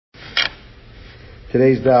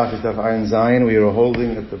Today's daf is daf Ayin Zayin. We are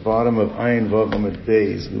holding at the bottom of Ayin Vav Amud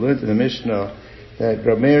Beis. We learned in the Mishnah that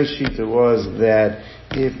Rabbi Shita was that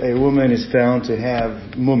if a woman is found to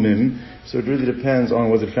have mumim, so it really depends on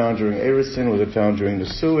was it found during Erisin, was it found during the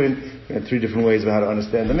Suin. We had three different ways of how to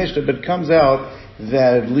understand the Mishnah, but it comes out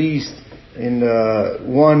that at least in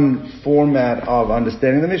one format of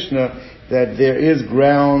understanding the Mishnah, that there is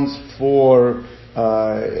grounds for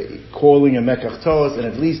calling a mekach tos and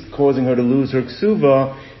at least causing her to lose her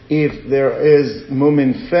ksuva if there is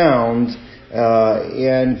mumin found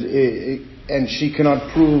and she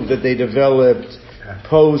cannot prove that they developed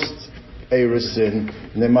post erisin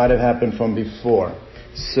and they might have happened from before.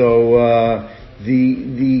 So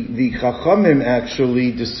the Chachamim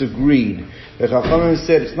actually disagreed. The Chachamim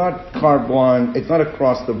said it's not carte blanche, it's not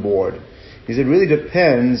across the board. He said it really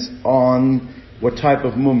depends on what type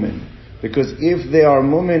of mumin. Because if they are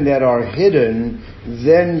mumin that are hidden,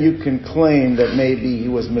 then you can claim that maybe he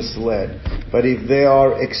was misled. But if they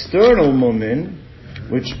are external mumin,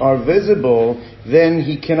 which are visible, then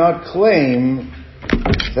he cannot claim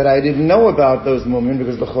that I didn't know about those mumin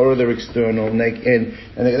because l'chorah they're external. And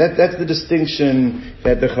that's the distinction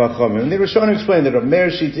that the Chachamim. And they were trying to explain that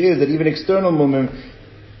Rabbi Shita is that even external mumin,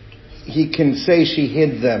 he can say she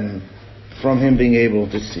hid them from him being able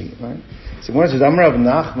to see, right? So one says, Amar of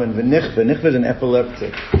Nachman v'nichva. Nichva is an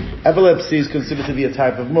epileptic. Epilepsy is considered to be a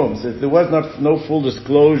type of mum. So if there was no full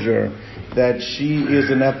disclosure that she is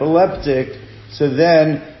an epileptic, so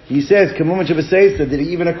then he says, Kamum Shabbaseisa, that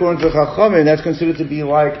even according to Chachamim, that's considered to be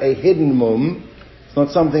like a hidden mum. It's not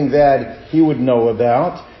something that he would know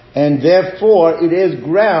about, and therefore it is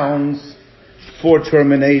grounds for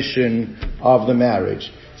termination of the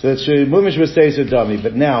marriage. So it's Mumish Vaseisa dummy.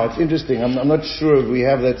 But now, it's interesting, I'm not sure if we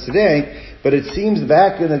have that today, but it seems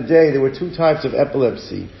back in the day there were two types of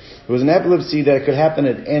epilepsy. There was an epilepsy that could happen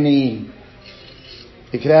it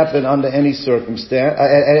could happen under any circumstance,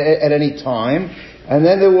 at any time. And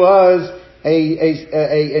then there was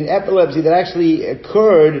an epilepsy that actually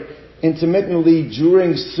occurred intermittently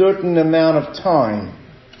during certain amount of time.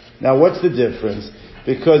 Now what's the difference?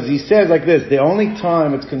 Because he says like this, the only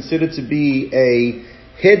time it's considered to be a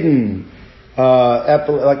hidden,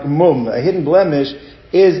 like mum, a hidden blemish,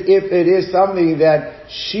 is if it is something that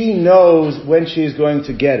she knows when she is going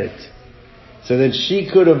to get it. So that she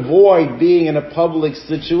could avoid being in a public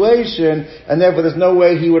situation, and therefore there's no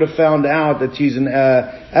way he would have found out that she's an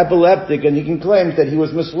epileptic, and he can claim that he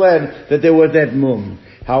was misled, that there was that mum.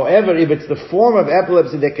 However, if it's the form of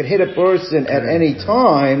epilepsy that could hit a person at any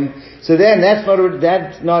time, so then that's not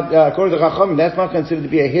according to Chachamim, that's not considered to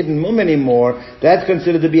be a hidden mum anymore. That's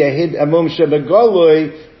considered to be a mum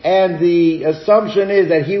shebegoloi, and the assumption is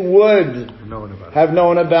that he would have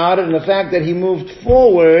known about it, and the fact that he moved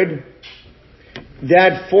forward,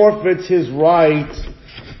 that forfeits his right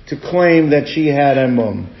to claim that she had a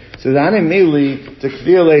mum. So the animili to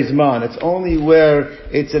kvir leizman. It's only where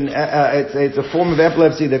it's a form of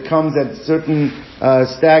epilepsy that comes at certain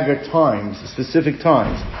staggered times, specific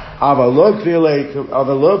times. Avalok kvir.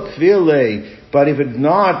 But if it's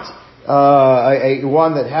not a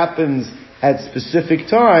one that happens at specific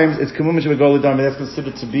times, it's kamum shebegolidam. That's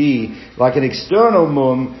considered to be like an external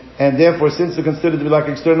mum, and therefore, since it's considered to be like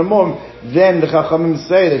an external mum, then the Chachamim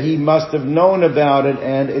say that he must have known about it,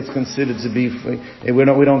 and it's considered to be. We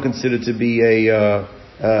don't consider it to be a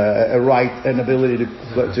right, an ability to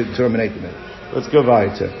terminate the marriage. Let's go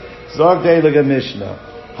weiter. Zog de'lega Mishnah.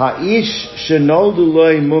 Ha'ish shenoldu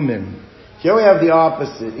loy mumim. Here we have the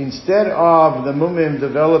opposite. Instead of the mumim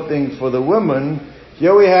developing for the woman,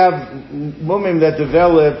 here we have mumim that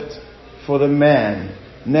developed for the man.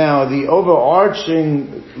 Now, the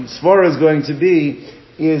overarching svara is going to be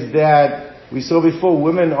is that we saw before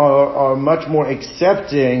women are much more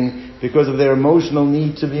accepting because of their emotional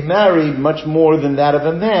need to be married, much more than that of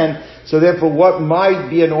a man. So therefore, what might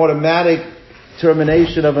be an automatic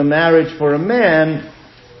termination of a marriage for a man,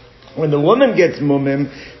 when the woman gets mumim,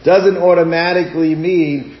 doesn't automatically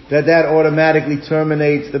mean that automatically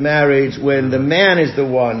terminates the marriage when the man is the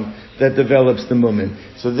one that develops the mumim.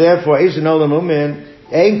 So therefore, Eishanola mumim,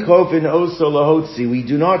 ein kofin oso lahotzi. We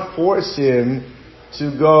do not force him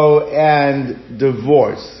to go and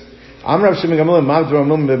divorce. He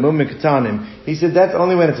said that's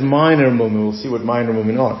only when it's minor mumin. We'll see what minor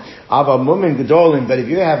mumin are. Ava mumin gedolim. But if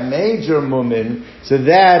you have major mumin, so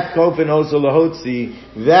that kofin oso lahotzi,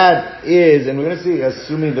 that is, and we're going to see,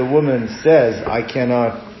 assuming the woman says, I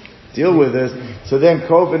cannot deal with this, so then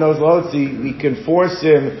kofin oso lahotzi, we can force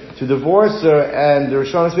him to divorce her, and the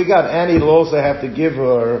Rishonim speak out, and he'll also have to give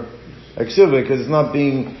her a ksuva, because it's not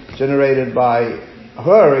being generated by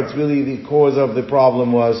her, it's really the cause of the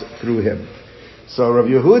problem was through him. So Rabbi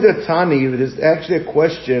Yehuda Tani, there's actually a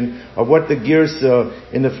question of what the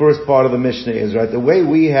girsa in the first part of the Mishnah is, right? The way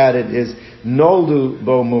we had it is Noldu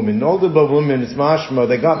Bo Mumin. Noldu Bo Mumin is mashma,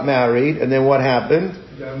 they got married, and then what happened?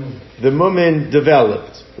 The Mumin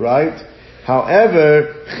developed, right?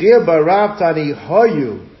 However, Chia Barav Tani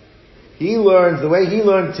Hoyu, he learns, the way he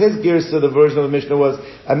learned his girsa, the version of the Mishnah was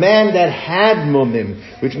a man that had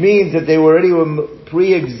mumim, which means that they were already a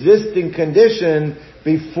pre-existing condition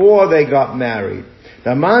before they got married.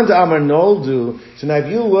 Now, Manda Amar Noldu, so now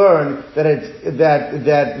if you learn that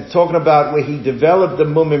it's talking about where he developed the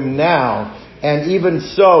mumim now, and even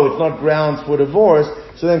so, it's not grounds for divorce,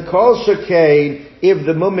 so then Kol Shekain, if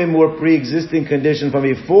the mumim were pre-existing condition from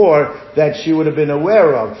before, that she would have been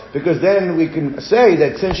aware of. Because then we can say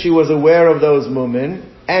that since she was aware of those mumim,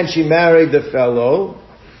 and she married the fellow,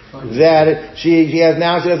 that she doesn't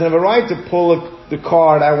have a right to pull the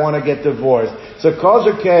card, I want to get divorced. So Kol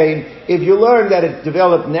Shekain, if you learn that it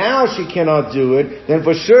developed now she cannot do it, then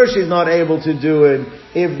for sure she's not able to do it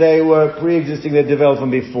if they were pre-existing, they developed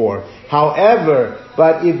from before. However,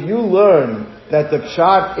 but if you learn that the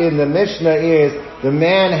pshat in the Mishnah is the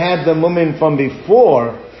man had the mumim from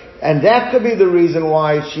before, and that could be the reason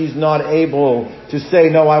why she's not able to say,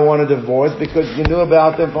 no, I want a divorce, because you knew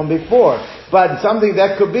about them from before. But something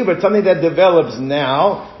that could be, but something that develops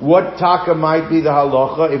now, what taka might be the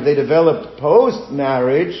halacha, if they developed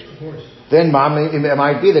post-marriage, then it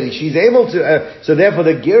might be that she's able to, so therefore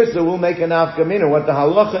the girsa will make an afkamina, what the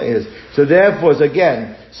halacha is. So therefore,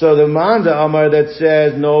 again, so the Manda Amar that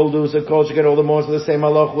says, Noldu, so Kol Shekain, all the more, so the same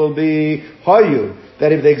halacha will be Hayu,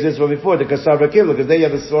 that if they exist from before, the Kasavra Kibla, because they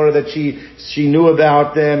have the sort that she knew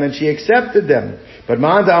about them and she accepted them. But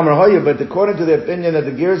Manda Amar Hayu, but according to the opinion that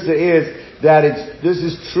the girsa is, that this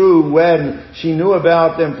is true when she knew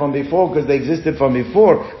about them from before, because they existed from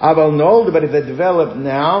before. Aval Noldu, but if they develop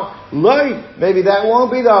now, maybe that won't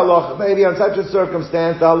be the halacha. Maybe on such a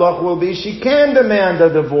circumstance, the halacha will be she can demand a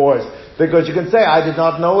divorce. Because you can say, I did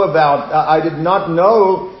not know about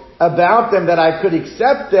them, that I could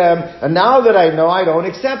accept them, and now that I know, I don't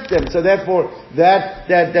accept them. So therefore,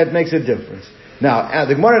 that makes a difference. Now,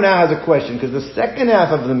 the Gemara now has a question, because the second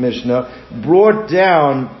half of the Mishnah brought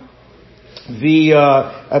down the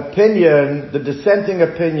opinion, the dissenting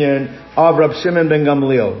opinion of Rab Shimon ben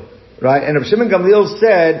Gamliel. Right? And Rab Shimon Gamliel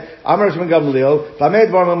said, Amar Rab Shimon Gamliel,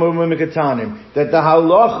 that the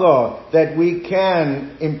halacha that we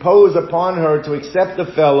can impose upon her to accept the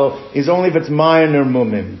fellow is only if it's minor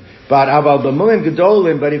mumim. But aval b'mumim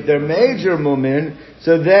gedolim, but if they're major mumim,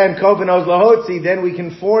 so then kovenos lahotzi, then we can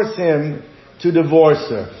force him to divorce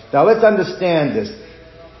her. Now let's understand this.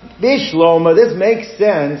 Bishloma, this makes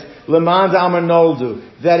sense, Lemanda Amar Noldu,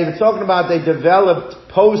 that if it's talking about they developed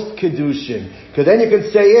post-Kedushin, because then you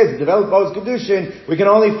can say, developed post-Kedushin, we can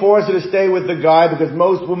only force her to stay with the guy, because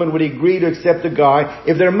most women would agree to accept the guy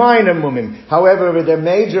if they're minor mumim. However, if they're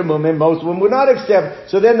major mumim, most women would not accept,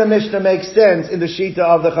 so then the Mishnah makes sense in the Shita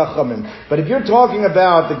of the Chachamim. But if you're talking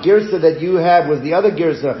about the girsa that you had was the other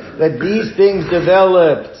girsa, that these things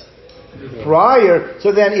developed prior,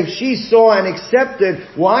 so then if she saw and accepted,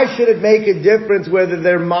 why should it make a difference whether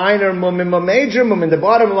they're minor mumim or major mumim? The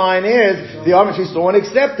bottom line is, she saw and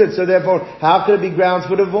accepted, so therefore, how could it be grounds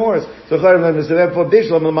for divorce? So therefore,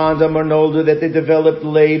 that they developed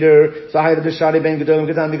later, so you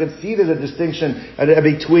can see there's a distinction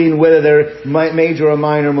between whether they're major or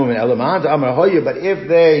minor mumim. But if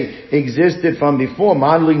they existed from before,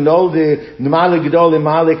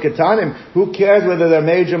 who cares whether they're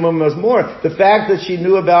major mumim or more? The fact that she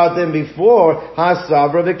knew about them before,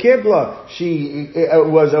 Hasabra the Kibla, she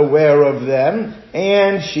was aware of them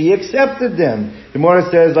and she accepted them. The Gemara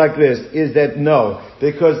says like this, is that no,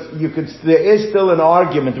 because there is still an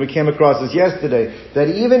argument, we came across this yesterday, that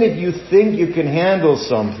even if you think you can handle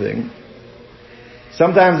something,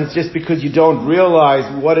 sometimes it's just because you don't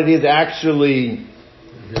realize what it is actually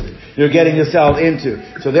you're getting yourself into.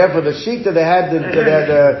 So therefore, the shita they had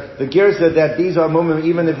the girsa that these are mumim,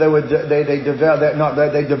 even if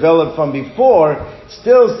they developed from before,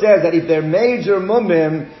 still says that if they're major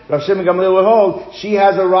mumim, Rav Shimon Gamliel will hold, she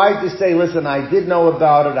has a right to say, listen, I did know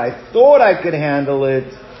about it, I thought I could handle it,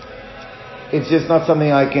 it's just not something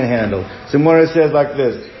I can handle. So Gemara says like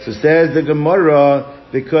this. So says the Gemara,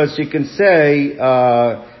 because she can say,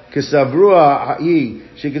 she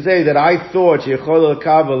could say that I thought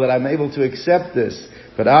that I'm able to accept this,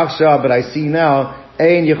 but I see now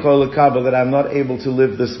that I'm not able to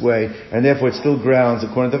live this way, and therefore it still grounds,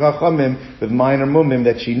 according to Chachamim, with minor mumim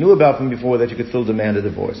that she knew about from before, that she could still demand a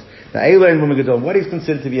divorce. Now, what is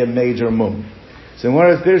considered to be a major mum? So in one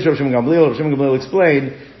of the Rav Shimon Gamliel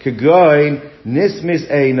explained Kegoin,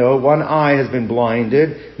 nismis eino, one eye has been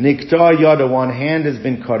blinded. Nikta yada, one hand has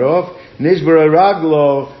been cut off. Nishbara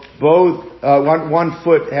raglo, both, one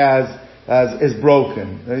foot is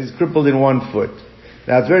broken. He's crippled in one foot.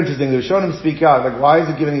 Now it's very interesting. The Rishonim speak out, like, why is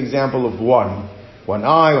it giving an example of one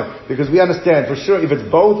eye? Because we understand for sure if it's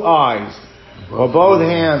both eyes, or both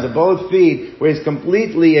hands, or both feet, where he's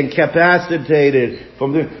completely incapacitated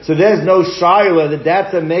from doing, so there's no shaila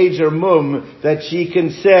that's a major mum that she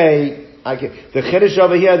can say, the chiddush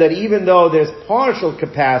over here that even though there's partial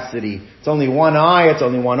capacity, it's only one eye, it's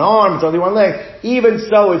only one arm, it's only one leg, even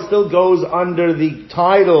so it still goes under the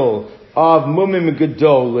title of mumim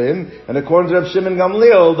gedolim, and according to Rav Shimon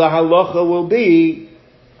Gamliel, the halacha will be,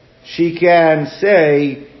 she can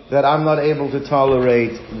say that I'm not able to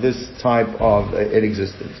tolerate this type of an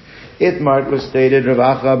existence. Itmar was stated, Rav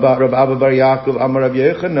Abba Bar Yaakov, Amar Rav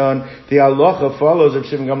Yochanan, the halacha follows Rav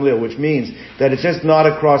Shimon Gamliel, which means that it's just not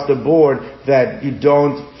across the board that you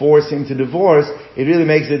don't force him to divorce. It really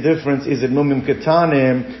makes a difference, is it mumim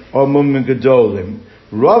ketanim or mumim gedolim.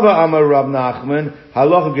 Rava Amar Rav Nachman,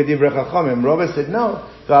 halacha gedivrei chachamim. Rava said no,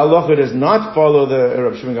 the halacha does not follow the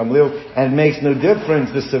Rav Shimon Gamliel, and makes no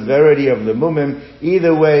difference the severity of the mumim.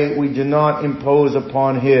 Either way, we do not impose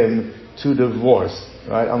upon him to divorce,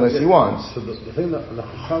 right? Unless he wants. So the thing that the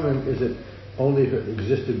chachamim is it only if it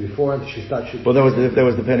existed before and she thought she. Well, that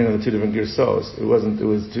was depending on the two different girsos. It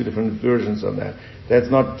was two different versions of that. That's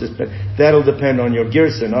not just, that'll depend on your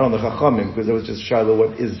girsa, not on the chachamim, because it was just shiloh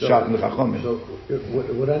what is shot in the chachamim. So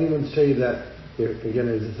would anyone say that, again,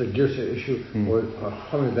 is this a girsa issue, or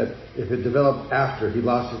chachamim, that if it developed after he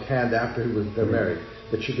lost his hand after they're married,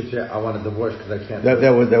 that she could say, I want a divorce because I can't.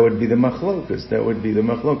 That would be the machlokas. That would be the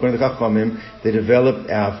machlok. When the chachamim, they developed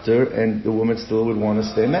after, and the woman still would want to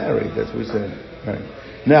stay married. That's what we said. Right.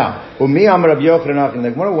 Now, Umi Amar Rabbi Yochanan,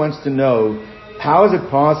 the Gemara wants to know, how is it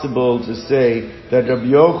possible to say that Rabbi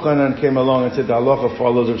Yochanan came along and said the halacha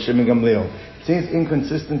follows Rav Shimon Gamliel? It seems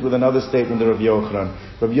inconsistent with another statement of Rabbi Yochanan.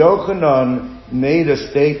 Rabbi Yochanan made a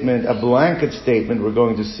statement, a blanket statement, we're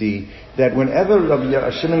going to see, that whenever Rabbi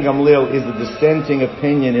Shimon Gamliel is the dissenting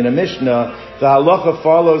opinion in a Mishnah, the halacha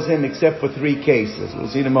follows him except for three cases. We'll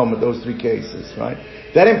see in a moment those three cases, right?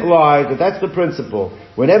 That implies that that's the principle.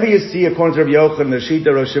 Whenever you see, according to Rabbi Yochanan, the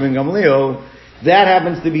Shita of Shimon Gamliel, that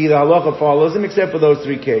happens to be the halacha follows him except for those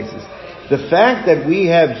three cases. The fact that we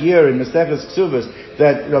have here in Maseches Kesuvos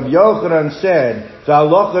that Rabbi Yochanan said the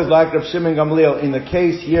halacha is like Rav Shimon Gamliel in the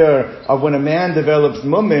case here of when a man develops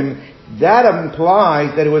mumim, that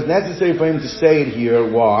implies that it was necessary for him to say it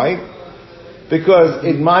here. Why? Because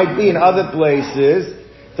it might be in other places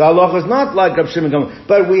the halacha is not like Rav Shimon Gamliel,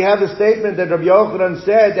 but we have the statement that Rabbi Yochanan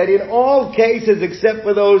said that in all cases except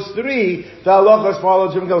for those three, the halacha is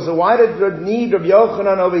followed Shimon Gamliel. So why did it need Rabbi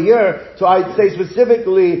Yochanan over here? So I say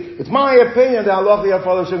specifically, it's my opinion that halacha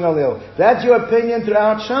follows Shimon Gamliel. That's your opinion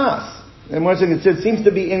throughout Shas. And one thing, it seems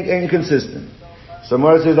to be inconsistent. So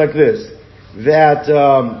Mordechai says like this, that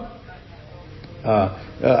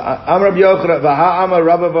Amar Rabbi Yochanan, Amar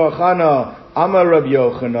Rabbi Yochanan, Amar Rabbi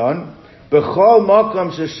Yochanan, B'chol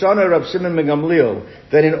makam sheshana Rav Shimon ben Gamliel,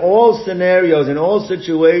 that in all scenarios, in all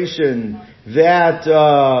situations, that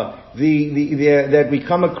that we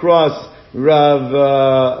come across Rav.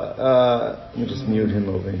 Let me just mute him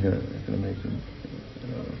over here. I'm going to make him.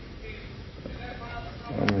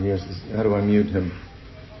 How do I mute him?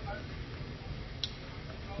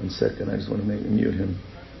 1 second. I just want to mute him.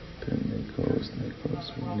 Pin, make host,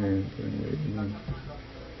 rename, name.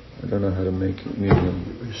 I don't know how to mute him.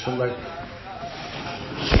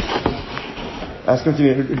 Ask him to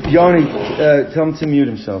mute. Yomi, tell him to mute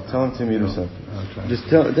himself. Tell him to mute himself. Just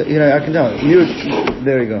tell, I can tell him. Mute.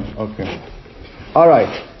 There you go. Okay.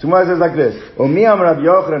 Alright. So Gemara says like this. Omi am Rabbi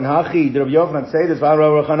Yochanan, hachi, did Rabbi Yochanan say this? Rabbi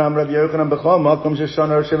Yochanan b'chol makom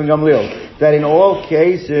sheshana Rav Shimon Gamliel. That in all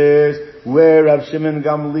cases where Rav Shimon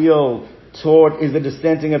Gamliel taught is the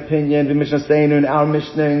dissenting opinion, the Mishnah Seinu in our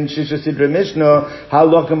Mishnah in Shisha Sidra Mishnah,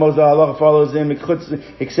 halacha follows him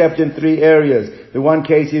except in three areas. The one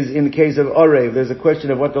case is in the case of Orev. There's a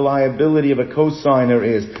question of what the liability of a co-signer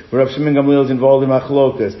is, where Rav Shimon Gamliel is involved in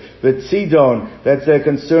machlokas. But Tzidon, that's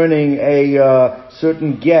concerning a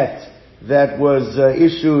certain get that was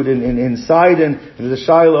issued in Sidon. There's a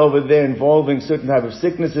shaila over there involving certain type of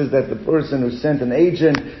sicknesses that the person who sent an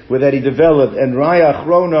agent with that he developed. And Raya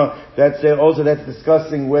Achrona, that's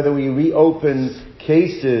discussing whether we reopen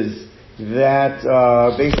cases that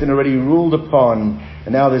based on already ruled upon,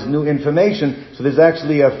 and now there's new information. So there's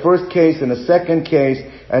actually a first case and a second case,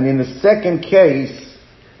 and in the second case,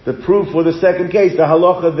 the proof for the second case, the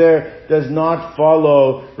halacha there does not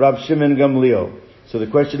follow Rav Shimon Gamliel. So the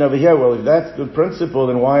question over here, well, if that's the principle,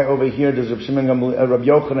 then why over here does Rabbi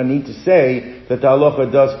Yochanan need to say that the halacha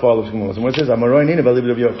does follow Shmuel? So when it says Amorayin in Rabbi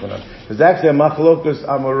Yochanan, there's actually a machlokus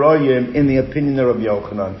Amorayin in the opinion of Rabbi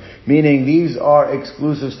Yochanan, meaning these are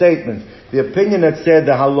exclusive statements. The opinion that said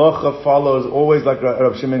the halacha follows always like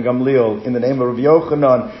Rabbi Shimon Gamliel in the name of Rabbi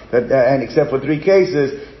Yochanan, and except for 3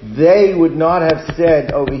 cases, they would not have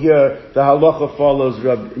said over here the halacha follows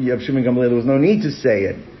Rabbi Shimon Gamliel. There was no need to say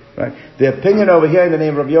it. Right? The opinion over here in the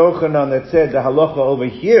name of Rabbi Yochanan that said the halacha over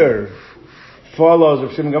here follows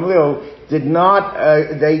Rabbi Shimon Gamliel they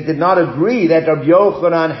did not agree that Rabbi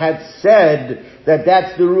Yochanan had said that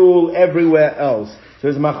that's the rule everywhere else. So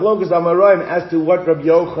there's machlokas amaroim as to what Rabbi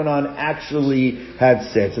Yochanan actually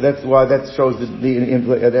had said. So that's why that shows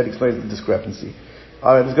that explains the discrepancy.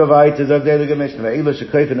 All right, let's go weiter.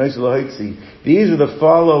 These are the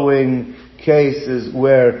following cases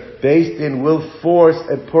where Beis Din will force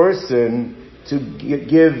a person to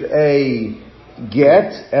give a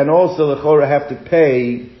get and also the chora have to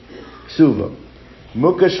pay ksuva.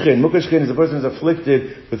 Mukashchin is a person who's afflicted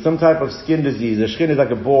with some type of skin disease. A shchin is like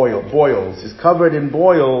a boils. He's covered in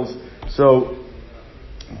boils, so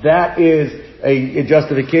that is a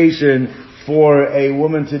justification for a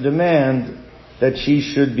woman to demand that she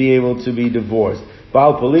should be able to be divorced.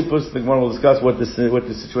 Baal Polipus, the Gemara will discuss what the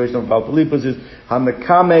situation of Baal Polipus is.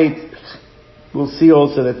 Hamakamate, we'll see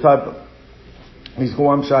also the type of, he's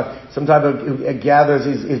some type of, gathers,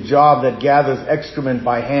 his job that gathers excrement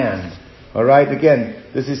by hand. Alright, again,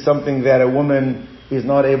 this is something that a woman is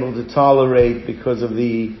not able to tolerate because of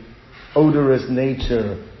the odorous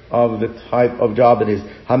nature of the type of job it is.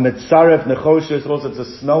 Hametzaref Nechoshes, also it's a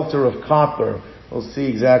smelter of copper. We'll see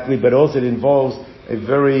exactly, but also it involves a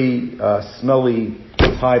very smelly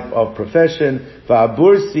type of profession.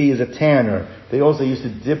 Va'abursi is a tanner. They also used to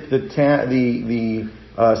dip the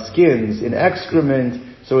skins in excrement,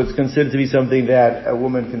 so it's considered to be something that a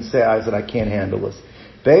woman can say, I can't handle this.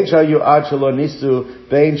 And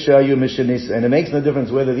it makes no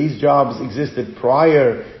difference whether these jobs existed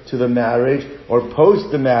prior to the marriage or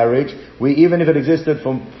post the marriage. Even if it existed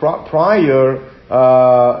from prior,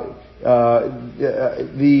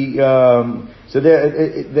 so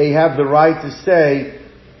they have the right to say,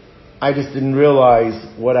 I just didn't realize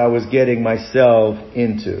what I was getting myself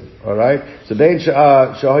into. Alright? So, bein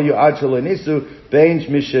shahayu ad shalonisu, bein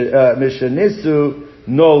mishanisu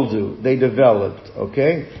noldu. They developed.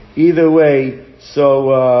 Okay? Either way,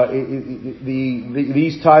 so,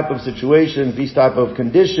 these type of situations, these type of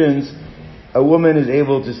conditions, a woman is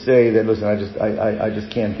able to say that, listen, I just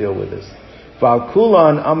can't deal with this.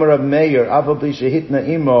 Valkulan Amarav Meir,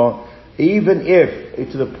 even if,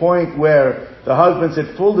 to the point where the husband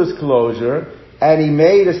said full disclosure, and he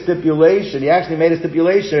actually made a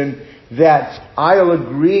stipulation that I'll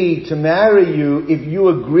agree to marry you if you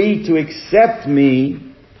agree to accept me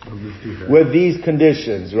with these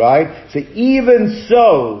conditions, right? So even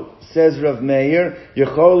so, says Rav Meir,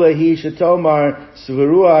 Yechola hi shetomar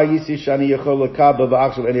sverua yisi shani yechola kabo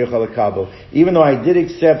v'achshav eni yechola kabo. Even though I did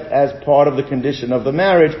accept as part of the condition of the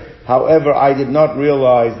marriage, however, I did not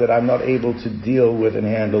realize that I'm not able to deal with and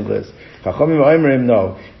handle this. Chachamim oimrim,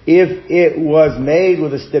 no. If it was made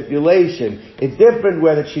with a stipulation, it's different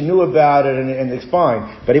whether she knew about it and it's fine.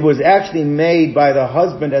 But it was actually made by the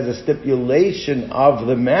husband as a stipulation of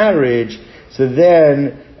the marriage, so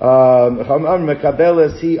then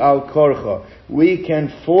we can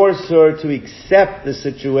force her to accept the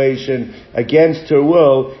situation against her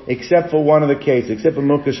will, except for one of the cases, except for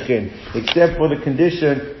mukashchin, except for the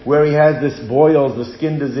condition where he has this boils, the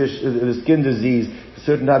skin disease, a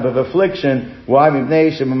certain type of affliction. Why?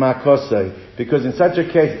 Because in such a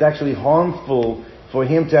case, it's actually harmful for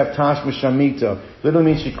him to have tashma shamita. Literally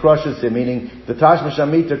means she crushes him, meaning the tashma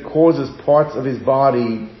shamita causes parts of his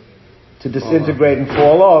body to disintegrate and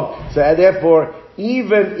fall off. So therefore,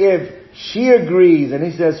 even if she agrees and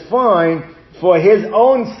he says fine, for his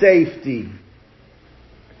own safety,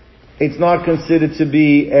 it's not considered to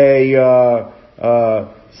be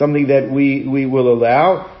something that we will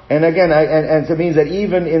allow. And again, and so it means that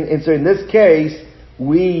even in this case,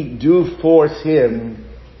 we do force him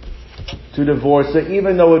to divorce her,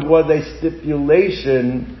 even though it was a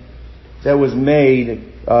stipulation that was made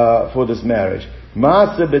for this marriage.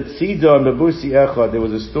 Masa bet Sidon bebusi echad. There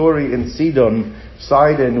was a story in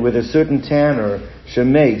Sidon, with a certain tanner,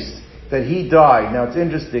 Shemes, that he died. Now it's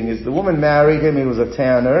interesting, is the woman married him, he was a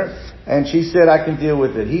tanner, and she said, I can deal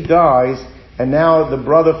with it. He dies, and now the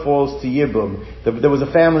brother falls to Yibum. There was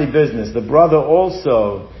a family business. The brother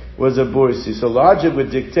also was a bursi. So logic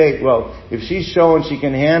would dictate, well, if she's shown she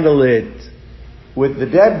can handle it with the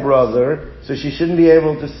dead brother, so she shouldn't be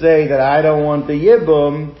able to say that I don't want the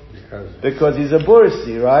Yibum because he's a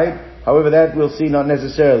Bursi, right? However, that we'll see not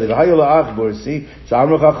necessarily. So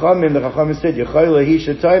Amru Chachamim, the Chachamim said,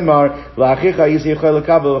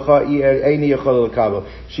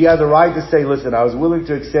 she has a right to say, listen, I was willing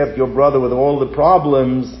to accept your brother with all the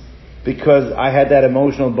problems because I had that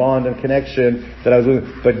emotional bond and connection that I was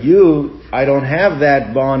willing. But you, I don't have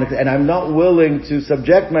that bond, and I'm not willing to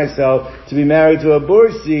subject myself to be married to a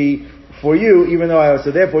Bursi for you, even though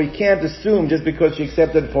so therefore you can't assume just because she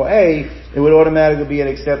accepted for A, it would automatically be an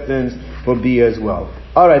acceptance for B as well.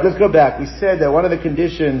 Alright, let's go back. We said that one of the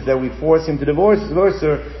conditions that we force him to divorce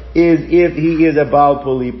her is if he is a Baal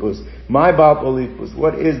Polipus. My Baal Polipus.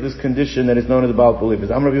 What is this condition that is known as a Baal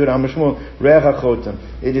Polipus? Am Rabbi Yehuda, Am Shmuel, Reach HaChotam.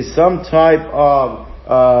 It is some type of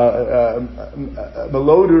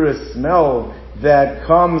malodorous smell that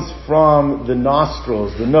comes from the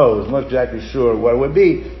nostrils, the nose. I'm not exactly sure what it would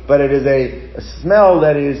be, but it is a smell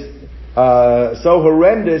that is so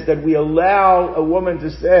horrendous that we allow a woman to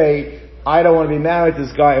say, I don't want to be married to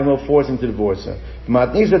this guy, and we'll force him to divorce her.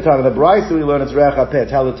 Matnisa time, the Brisa we learn it's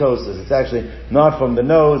rechapet, halitosis. It's actually not from the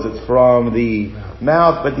nose, it's from the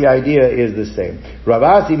mouth, but the idea is the same.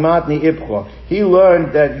 Ravasi matni ipcho. He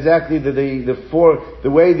learned that exactly the way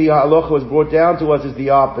the halacha was brought down to us is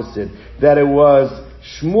the opposite. That it was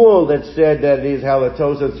Shmuel that said that it is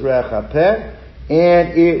halitosis rechapet,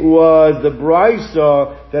 and it was the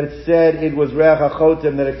Brisa that said it was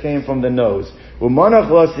rechachotem, that it came from the nose.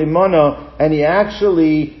 And he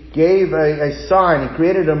actually gave a sign, he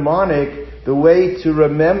created a mnemonic, the way to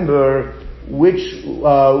remember which,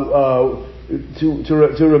 to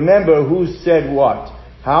remember who said what.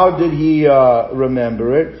 How did he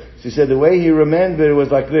remember it? So he said the way he remembered it was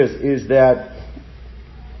like this, is that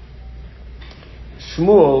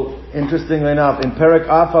Shmuel, interestingly enough, in Perek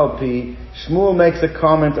Afalpi, Shmuel makes a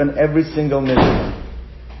comment on every single Mishnah.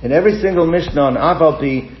 In every single Mishnah on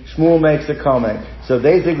Afalpi, Shmuel makes a comment. So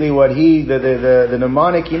basically what the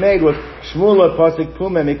mnemonic he made was, Shmuel pasik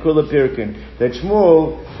pume mikula pirkin. That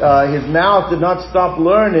Shmuel, his mouth did not stop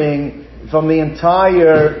learning from the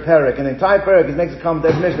entire Perek. And the entire Perek, he makes a comment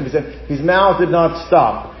on every Mishnah, he said, his mouth did not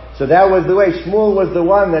stop. So that was the way. Shmuel was the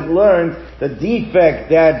one that learned the defect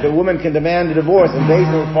that the woman can demand a divorce, and they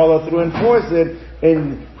will follow through and force it.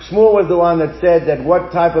 And Shmuel was the one that said that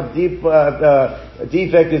what type of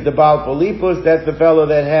defect is the Baal Polipus? That's the fellow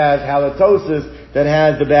that has halitosis, that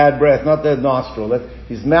has the bad breath, not the nostril.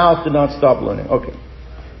 His mouth did not stop learning. Okay.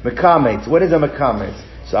 Mekametz. What is a mekametz?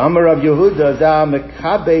 So Amar Rav Yehuda, Za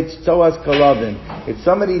mekabetz toas kalavin. It's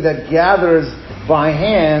somebody that gathers by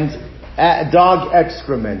hand dog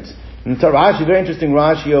excrement. And Rashi, very interesting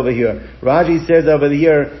Rashi over here. Rashi says over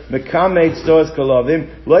here, Mekamet Tzos Kalovim,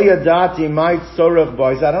 Lo Yadati Might Sorach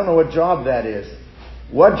Boys. I don't know what job that is.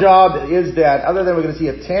 What job is that, other than we're going to see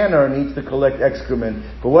a tanner needs to collect excrement,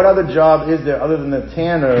 but what other job is there other than the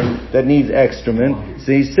tanner that needs excrement?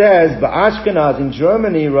 So he says, Ba'ashkenaz, in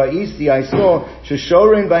Germany, Ra'isi, I saw,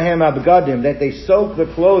 Sheshorin Bahem Abgadim, that they soak the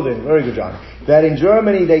clothing. Very good, John. That in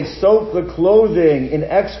Germany they soak the clothing in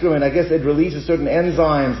excrement. I guess it releases certain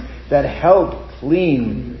enzymes that help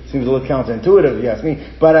clean. Seems a little counterintuitive, if you ask me.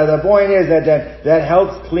 But the point is that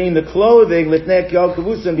helps clean the clothing,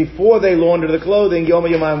 before they launder the clothing,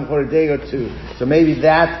 Yomi Yomayim, for a day or two. So maybe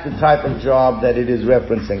that's the type of job that it is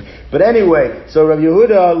referencing. But anyway, so Rabbi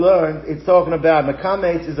Yehuda learned, it's talking about,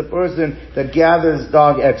 Mekametz is a person that gathers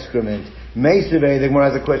dog excrement. Meisiveh, the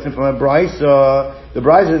Gemara has a question from a Brisa. The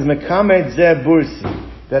Brisa is Mekametz ze bursi.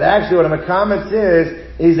 That actually what a Mekametz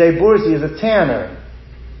is a bursi, is a tanner.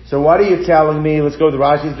 So what are you telling me? Let's go to the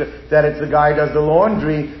Rashi, that it's the guy who does the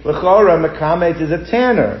laundry. L'chora, Mekametz is a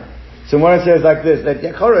tanner. So when it says like this, that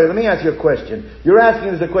let me ask you a question. You're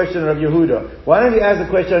asking this a question of Yehuda. Why don't you ask the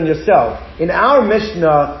question on yourself? In our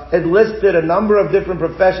Mishnah, it listed a number of different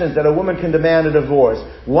professions that a woman can demand a divorce.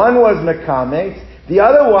 One was Mekametz, the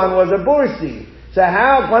other one was a bursi. So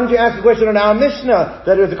why don't you ask the question on our Mishnah,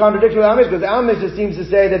 that is a contradiction with our Mishnah, because our Mishnah seems to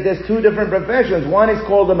say that there's two different professions. One is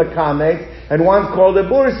called a Mekametz, and one's called a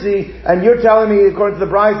bursi, and you're telling me, according to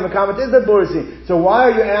the Brisa, Mekametz is a bursi. So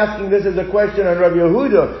why are you asking this as a question on Rabbi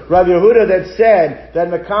Yehuda? Rabbi Yehuda that said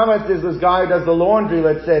that Mekametz is this guy who does the laundry,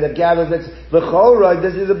 let's say, that gathers the chora.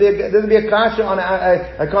 This would be a kasha on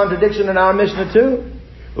a contradiction in our Mishnah too.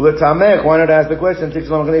 Why not ask the question?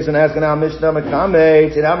 And ask in our Mishnah,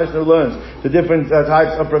 Mekametz. In our Mishnah learns the different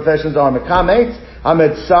types of professions are Mekametz.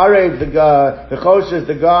 Ahmed Sarev, the Choshes,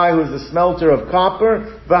 the guy who's the smelter of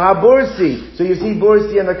copper. V'habursi. So you see,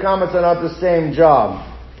 bursi and Mekametz are not the same job.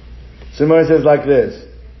 Simon says like this.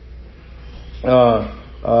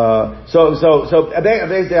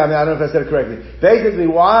 Basically, I don't know if I said it correctly. Basically,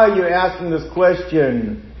 why are you asking this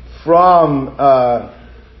question from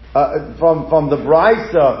the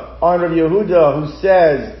Brisa on Rabbi Yehuda, who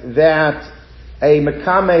says that a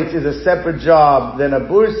mekametz is a separate job than a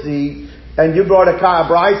bursi, and you brought a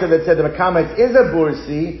Brisa that said the mekametz is a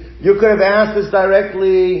bursi? You could have asked this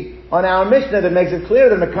directly on our Mishnah that makes it clear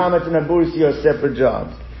that mekametz and a bursi are separate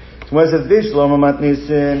jobs. When it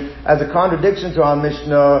says as a contradiction to our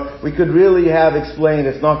Mishnah, we could really have explained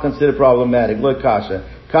it's not considered problematic. Look, Kasha.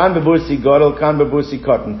 Kan bebursi godel, kan bebursi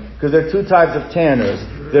cotton. Because there are two types of tanners.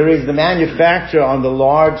 There is the manufacturer on the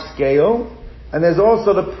large scale, and there's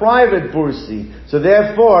also the private bursi. So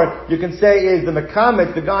therefore, you can say is the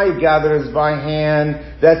mekamet, the guy who gathers by hand,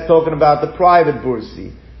 that's talking about the private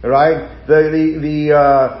bursi. Right? The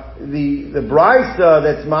brisa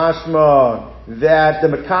that's mashma, that the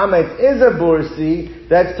mekamet is a bursi,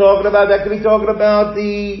 that could be talking about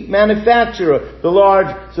the manufacturer, the large.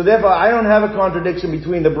 So therefore, I don't have a contradiction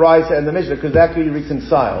between the brisa and the Mishnah, because that could be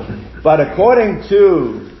reconciled. But according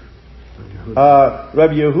to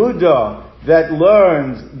Rabbi Yehuda, that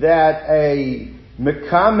learns that a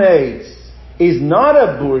mekamet is not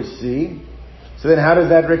a bursi, so then how does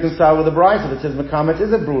that reconcile with the brisa that says mekamet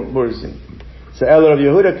is a bursi? So Ela Rabbi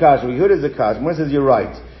Yehuda kash, Rabbi Yehuda is a kash. One says you're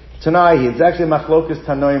right. Tanai, it's actually machlokas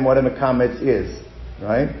tanoim what a mekametz is,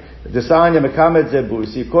 right? Desanya mekametz ze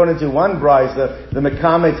bursi. According to one brisa, the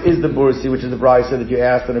mekametz is the bursi, which is the brisa that you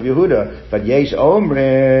asked on Rabbi Yehuda. But yesh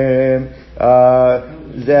omrim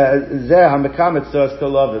zeh hamekametz sos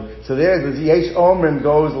kolavim. So there's the yesh omrim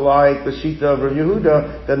goes like the shita of Rabbi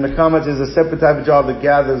Yehuda that mekametz is a separate type of job that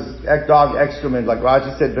gathers dog excrement, like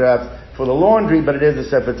Rashi said, perhaps for the laundry, but it is a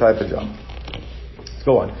separate type of job. Let's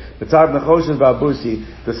go on. The tzarv nechoshes ba'bursi,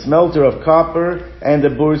 the smelter of copper and the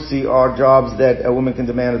bursi are jobs that a woman can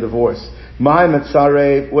demand a divorce. My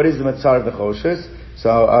metzarev, what is the metzarev nechoshes? So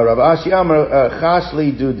Rav Ashi Amar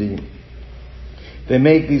chashli dudi. They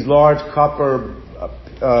make these large copper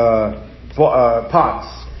pots,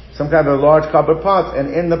 some kind of large copper pots, and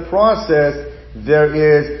in the process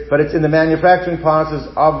but it's in the manufacturing process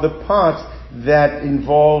of the pots that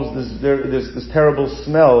involves this terrible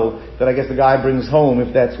smell that I guess the guy brings home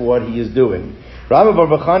if that's what he is doing. Rabbi Bar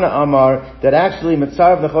Bachana Amar, that actually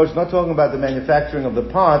Metzarev Nechosh is not talking about the manufacturing of the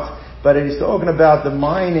pots, but it is talking about the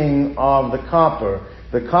mining of the copper.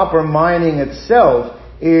 The copper mining itself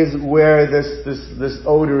is where this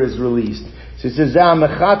odor is released. So it says, that's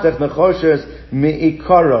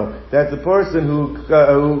the person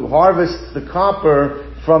who harvests the copper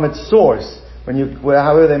from its source.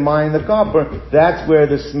 However they mine the copper, that's where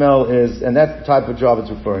the smell is, and that's the type of job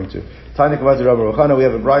it's referring to. Tanya Kavaz Rabbi Rochana, we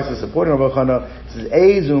have a brisa supporting Rabbi Rochana. It says,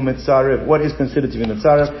 Eizu Metzarev, what is considered to be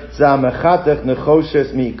Metzarev? Zamechatech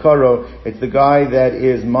Nechoshes Mi'ikaro. It's the guy that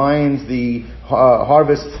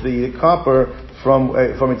harvests the copper from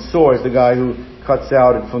its source, the guy who cuts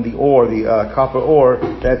out it from the ore, the copper ore,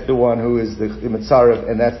 that's the one who is the Metzarev,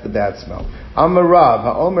 and that's the bad smell. Amar Rav,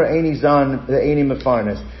 Ha'omer Eini Zan, the Eini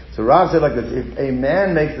Mefarnes. So Rav said like this, if a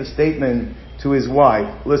man makes the statement to his wife,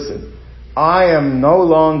 listen, I am no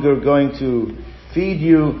longer going to feed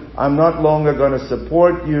you, I'm not longer going to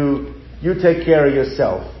support you, you take care of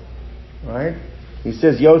yourself. Right? He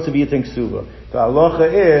says, Yotzev Yitin Ksuva. The halacha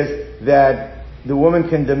is that the woman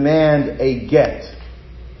can demand a get.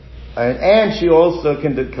 And she also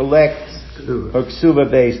can collect her ksuva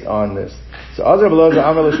based on this. So Rabbi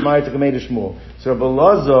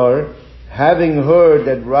Elazar, having heard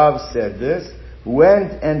that Rav said this,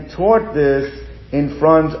 went and taught this in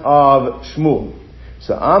front of Shmuel.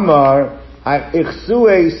 So Amar,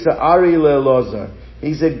 Ichsue Sa'ari le'Elazar.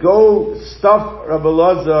 He said, go stuff Rabbi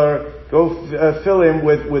Elazar, go fill him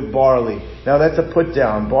with barley. Now that's a put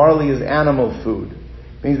down. Barley is animal food.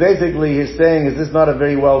 Means basically he's saying, is this not a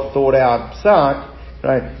very well thought out psak?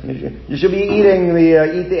 Right? You should be eating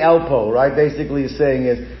eat the alpo, right? Basically he's saying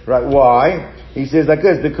is, right, why? He says like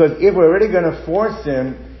this, because if we're already going to force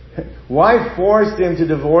him, why force him to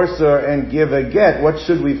divorce her and give a get? What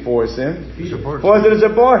should we force him? Force her to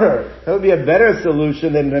support her. That would be a better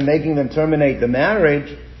solution than making them terminate the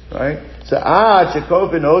marriage, right? So,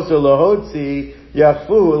 Chekofin also lohotzi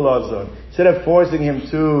yafu lazon. Instead of forcing him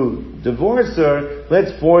to divorce her,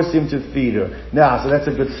 let's force him to feed her. Now, so that's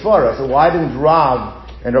a good svara. So why didn't Rav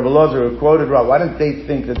and Rabbi Elazar who quoted Rav, why didn't they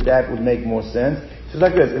think that would make more sense? It's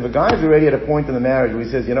like this, if a guy's already at a point in the marriage where he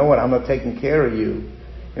says, you know what, I'm not taking care of you,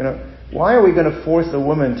 Why are we going to force a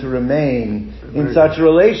woman to remain in such a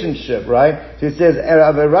relationship, right? So he says, he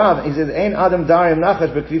says, Ein Adam Darim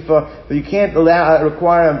Nachash Bekvifa, but you can't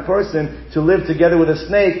require a person to live together with a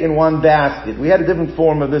snake in one basket. We had a different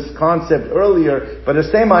form of this concept earlier, but the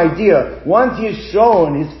same idea. Once he's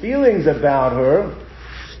shown his feelings about her,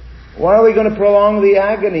 why are we going to prolong the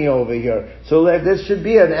agony over here? So this should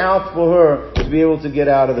be an out for her to be able to get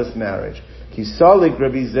out of this marriage. Kisalik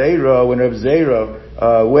Rabbi Zera, when Rabbi Zera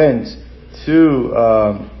went to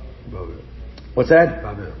what's that?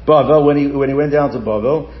 Bavel. When he went down to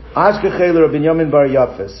Bavel, Ashkechel Rabbi Yomi bar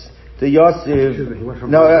Yafes. The Yosef.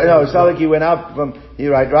 No. Salik he went up from.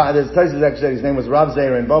 There's places actually said his name was Rav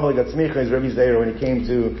Zera in Bavel. He got Smicha as Rabbi Zera when he came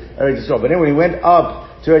to Eretz Yisrael. But anyway, when he went up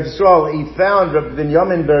to Eretz Yisrael, he found Rabbi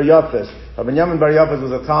Yomi bar Yafes. Rabbi Yomi bar Yafes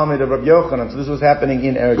was a Talmud of Rabbi Yochanan. So this was happening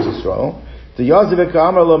in Eretz Yisrael. The Yosef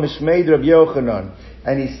Kamar lo Mishmeid Rabbi Yochanan.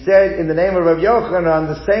 And he said in the name of Rabbi Yochanan,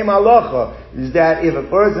 the same halacha is that if a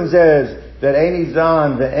person says that Eini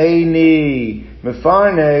Zan ve'Eini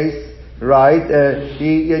Mefarnes, right,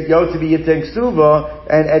 he go to be Yiteng Ksuva,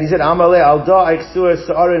 and he said Amale al da Iksua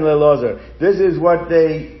Sa'arin leLozer. This is what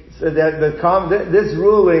they said, this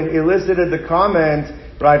ruling elicited the comment,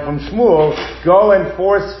 right, from Shmuel, go and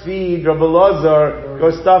force feed Rabbi Lazar,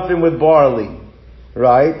 go stuff him with barley,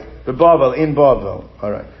 right? The Bavel, in Bavel.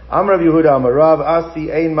 Alright. Amar Rav Yehuda Amar Rav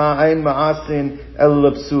Asi Ein Ma'asin El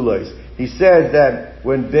Lepsulos. He says that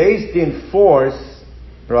when based in force,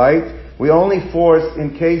 right, we only force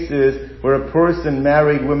in cases where a person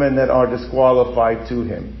married women that are disqualified to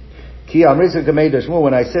him.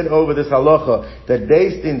 When I said over this halacha that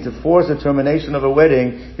based in to force a termination of a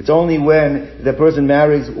wedding, it's only when the person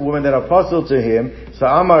marries women that are apostle to him. So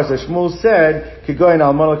Amar, so Shmuel said, Kigoyin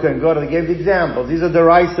Almonah Kohen Gadol. He gave the examples. These are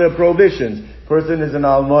deraisa prohibitions. Person is an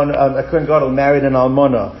almona, a Kohen Gadol married an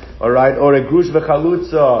almona, alright, or a grush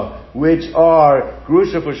v'chalutza, which are,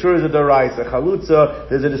 grusha for sure is a deraisa. Chalutza,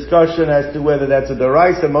 there's a discussion as to whether that's a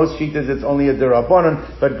deraisa. Most shitas it's only a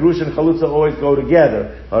derabanan, but grusha and chalutza always go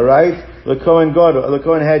together, alright? L'kohen Gadol,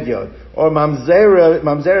 l'kohen hedyot. Or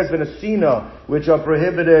mamzeres v'nesina, which are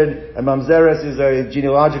prohibited, and mamzeres is a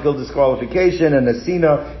genealogical disqualification, and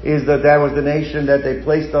nesina is that was the nation that they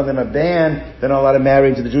placed on them a ban, they're not allowed to marry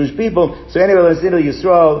into the Jewish people. So anyway, nesina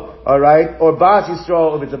Yisrael, alright, or bas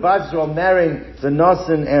Yisrael, if it's a bas Yisrael marrying the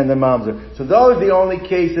nasin and the mamzer. So those are the only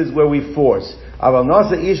cases where we force. But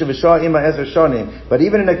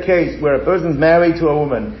even in a case where a person's married to a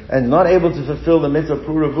woman and not able to fulfill the mitzvah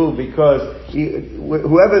puravu because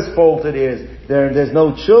whoever's fault it is, there's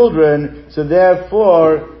no children, so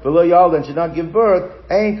therefore, below Yaldan should not give birth,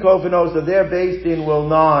 ain't kofino, so their based in will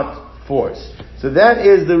not force. So that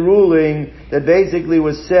is the ruling that basically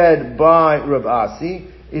was said by Rav Asi,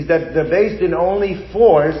 is that the based in only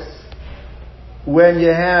force when you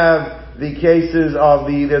have the cases of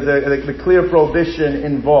the clear prohibition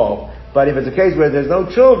involved. But if it's a case where there's no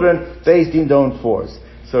children, based in don't force.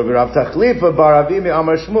 So Rav Tachlifa bar Avimi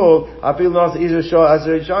Amar Shmuel Apil Nos Isha Shah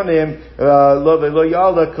Asher Shanim Lo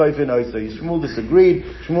Yalda Kaifin Oisa. Shmuel disagreed.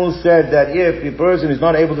 Shmuel said that if the person is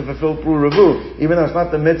not able to fulfill Pru Ravu, even though it's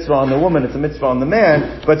not the mitzvah on the woman, it's a mitzvah on the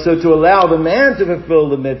man, but so to allow the man to fulfill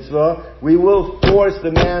the mitzvah, we will force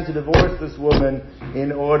the man to divorce this woman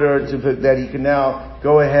in order that he can now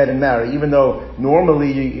go ahead and marry. Even though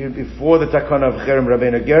normally before the Takana of Cherem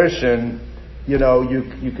Rabbeinu Gershon, you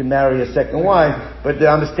can marry a second wife, but the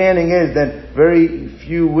understanding is that very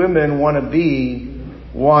few women want to be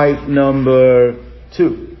wife number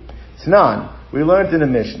 2. Tznan, we learned in the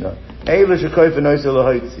Mishnah, now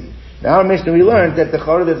in Mishnah we learned that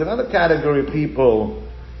there's another category of people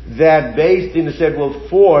that based in the said will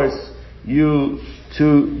force you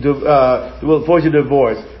will force you to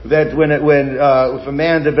divorce. That when if a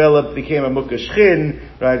man became a mukashchin,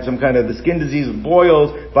 right, some kind of the skin disease,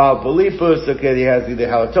 boils, baal polypus, okay, he has either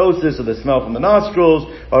halitosis or the smell from the nostrils,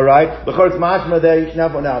 alright.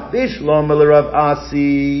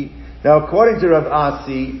 Now according to Rav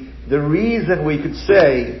Asi, the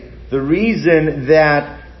reason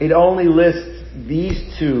that it only lists these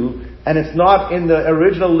two, and it's not in the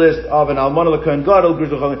original list of an almana l'kohen gadol,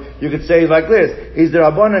 you could say like this: is there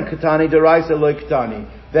abanan katani deraisa lo katani?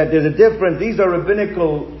 That there's a difference. These are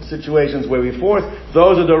rabbinical situations where we force.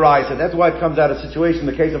 Those are deraisa. That's why it comes out of situation.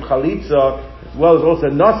 The case of chalitza, as well as also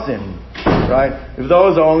nasin, right? If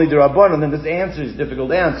those are only derabanan, then this answer is a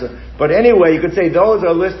difficult answer. But anyway, you could say those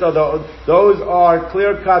are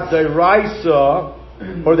clear cut deraisa,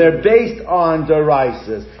 or they're based on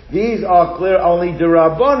deraisas. These are clear only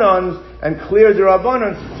derabanans and clear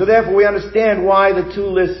derabanans. So therefore we understand why the two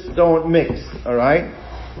lists don't mix. Alright?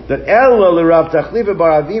 that Ella l'Rav Tachlifi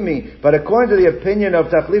bar Avimi, but according to the opinion of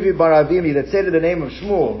Tachlifi bar Avimi, that say to the name of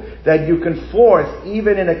Shmuel, that you can force,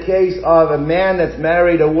 even in a case of a man that's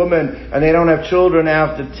married a woman and they don't have children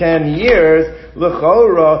after 10 years,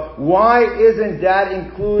 l'chora, why isn't that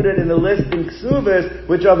included in the list in Kesuvos,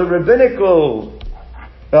 which are the rabbinical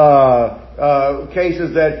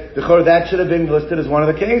cases that should have been listed as one of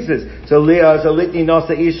the cases. So litni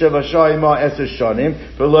nasa isha v'shayima eser shanim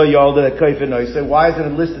v'lo yalda kayfa noisa. Why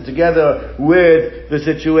isn't it listed together with the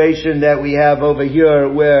situation that we have over here,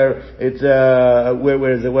 where it's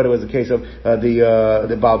where is it? What was the case of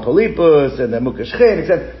the Baal Polipus and the Mukashchin?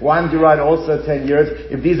 Except why did you write also 10 years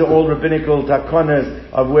if these are all rabbinical takonas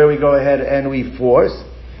of where we go ahead and we force?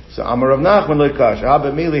 So Amar Rav Nachman loikash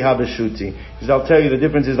haba mili haba shuti. Because I'll tell you the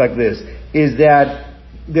difference is like this: is that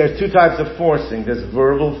there's two types of forcing. There's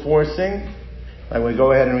verbal forcing, like we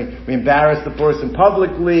go ahead and we embarrass the person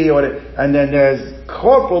publicly, and then there's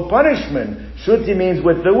corporal punishment. Shuti means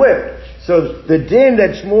with the whip. So the din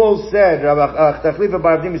that Shmuel said, Rabbi Tachlifi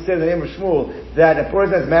bar Avimi said in the name of Shmuel, that a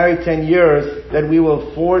person that's married 10 years, that we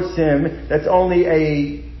will force him. That's only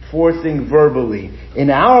a forcing verbally. In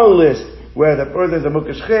our list, where the person is a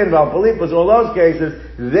mukashchin, Valpalipus, all those cases,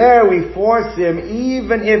 there we force him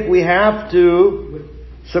even if we have to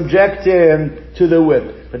subject him to the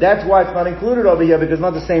whip. But that's why it's not included over here, because it's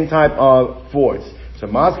not the same type of force. So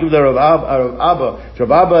Maskiv the Rav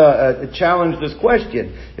Abba challenged this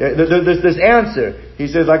question, this answer. He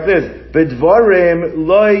says like this, B'dvarim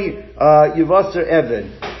loy yivasser eved.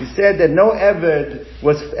 He said that no eved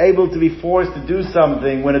was able to be forced to do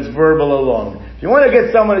something when it's verbal alone. If you want to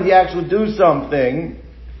get someone to actually do something,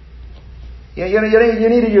 you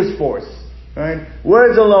need to use force. Right?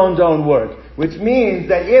 Words alone don't work. Which means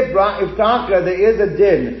that if Taka, there is a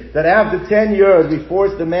din that after 10 years we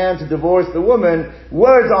force the man to divorce the woman,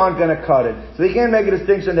 words aren't going to cut it. So you can't make a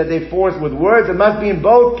distinction that they force with words. It must be in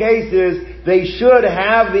both cases they should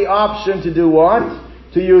have the option to do what?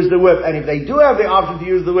 To use the whip. And if they do have the option to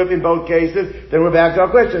use the whip in both cases, then we're back to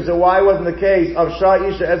our question. So why wasn't the case of Shah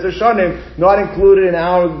Isha Ezer Shanim not included in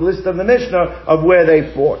our list of the Mishnah of where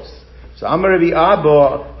they force? So Amar Rabbi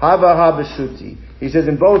Abba Hava Habashuti. He says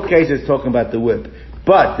in both cases talking about the whip.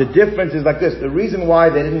 But the difference is like this. The reason why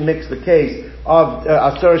they didn't mix the case of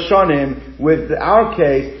Asar Shanim with our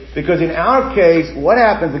case, because in our case, what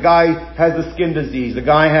happens? The guy has the skin disease. The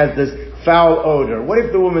guy has this foul odor. What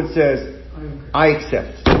if the woman says, I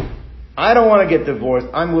accept. I don't want to get divorced.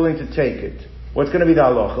 I'm willing to take it. What's going to be the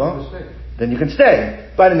halacha? Then you can stay.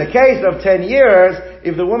 But in the case of 10 years,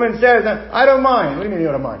 if the woman says, I don't mind. What do you mean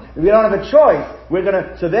you don't mind? If we don't have a choice,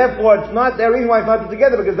 so therefore it's not, the reason why it's not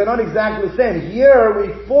together, because they're not exactly the same. Here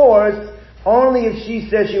we force only if she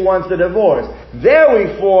says she wants the divorce. There we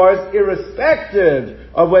force irrespective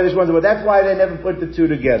of whether she wants the divorce. That's why they never put the two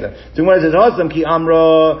together. So when it says, Hosam ki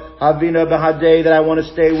amra havina bahadei, that I want to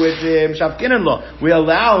stay with him, shafkinan lo. We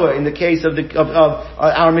allow her in the case of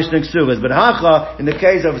our Mishnah Kesuvos. But hacha, in the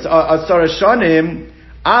case of Asar Shanim,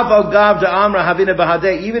 aval gav da amra havina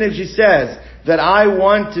bahadei, even if she says that I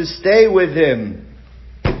want to stay with him,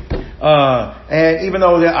 and even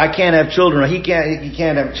though I can't have children, or he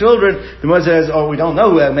can't have children, the mother says, we don't know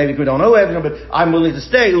who, maybe we don't know who, but I'm willing to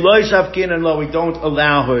stay. Lo shafkin and lo, we don't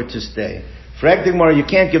allow her to stay. For Ekdimar, you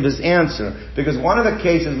can't give this answer, because one of the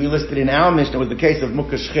cases we listed in our Mishnah was the case of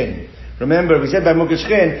Mukashchin. Remember, we said by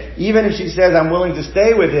Mukashchin, even if she says, I'm willing to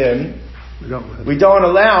stay with him, we don't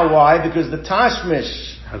allow. Why? Because the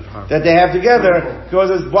tashmish that they have together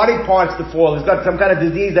causes body parts to fall. He's got some kind of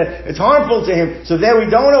disease that it's harmful to him. So there we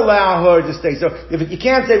don't allow her to stay. So you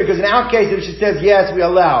can't say, because in our case, if she says yes, we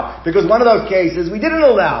allow. Because one of those cases we didn't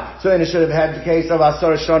allow. So then it should have had the case of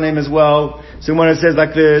Asar Shanim as well. So when it says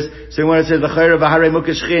like this, so when it says even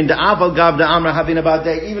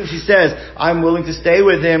if she says, I'm willing to stay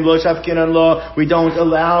with him, lo shafkin and lo, we don't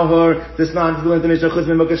allow her. This that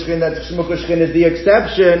Mukashchin is the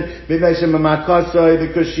exception,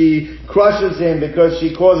 because she crushes him, because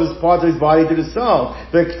she causes parts of his body to dissolve.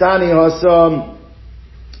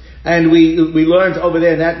 And we learned over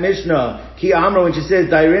there in that Mishnah, Ki Amra, when she says,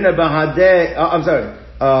 Dairina Bahadeh,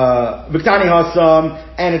 B'ktani Hasam,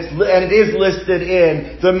 and it is listed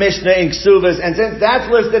in the Mishnah in Kesuvos, and since that's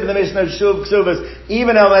listed in the Mishnah in Kesuvos,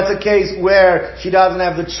 even though that's a case where she doesn't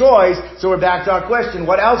have the choice, so we're back to our question,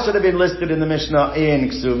 what else should have been listed in the Mishnah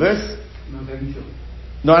in Kesuvos?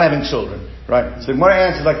 Not having children. Right? So the Gemara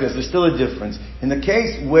answers like this, there's still a difference. In the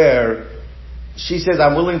case where she says,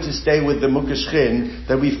 I'm willing to stay with the Mukashchin,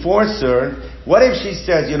 that we force her, what if she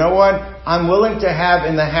says, you know what, I'm willing to have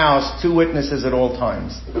in the house 2 witnesses at all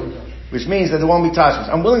times? which means that there won't be tashmish.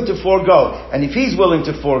 I'm willing to forego. And if he's willing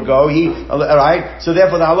to forego, alright, so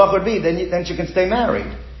therefore the halach would be, then she can stay married.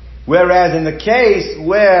 Whereas in the case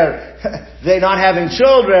where they're not having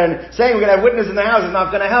children, saying we're going to have witnesses in the house is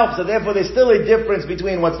not going to help. So therefore there's still a difference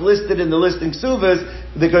between what's listed in the listing Kesuvos,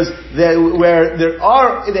 because there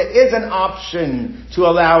is an option to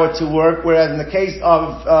allow it to work, whereas in the case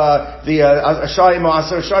of the Ashayim or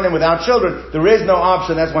Asar Shanim without children, there is no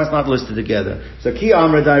option, that's why it's not listed together. So Ki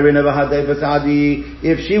Amra Dairina V'Hadei Basadi,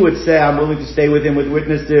 if she would say, I'm willing to stay with him with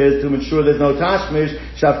witnesses to ensure there's no tashmish,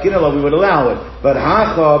 Shavkinala, we would allow it. But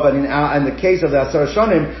Hachav, in the case of the Asar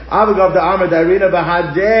Shanim, Avagav the Amra Dairina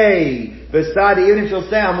V'Hadei Basadi, even if she'll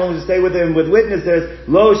say, I'm willing to stay with him with witnesses,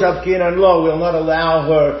 Lo Shavkinan Lo, we'll not allow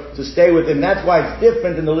her to stay with him. That's why it's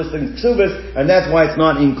different in the listing Kesuvos, and that's why it's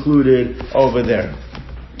not included over there.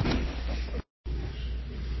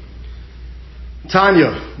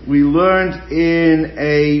 Tanya, we learned in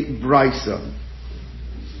a Brisa.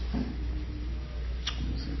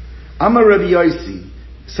 Amar Rabbi Yosi,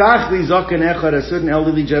 Sachli Zokan Echad, a certain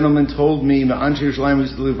elderly gentleman told me, Ma'anshir Yerushalayim, who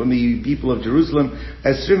used to live with the people of Jerusalem,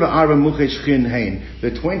 Esrim Arba Muchesh Chin Hain.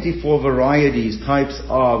 There are 24 varieties, types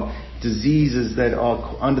of diseases that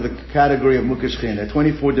are under the category of Mukesh Chin. There are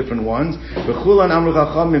 24 different ones.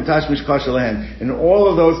 In all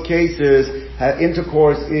of those cases,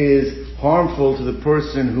 intercourse is harmful to the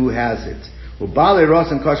person who has it.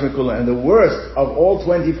 And the worst of all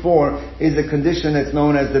 24 is a condition that's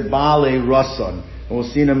known as the Baalei Rason. We'll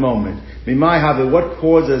see in a moment. What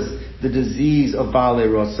causes the disease of Baalei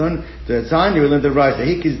Rason? The Tanya will interpret the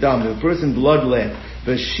Hikis Dam, the person bloodlet,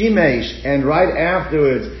 the Shimesh, and right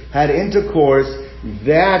afterwards had intercourse.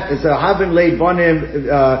 That is a haven't laid bonim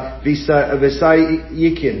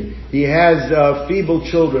yikin. He has feeble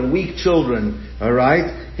children, weak children. All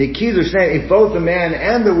right. If both the man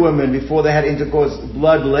and the woman before they had intercourse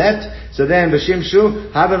bloodlet, so then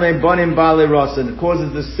b'shimshu haven't laid bonim Baalei Rason. It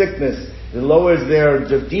causes the sickness. It lowers their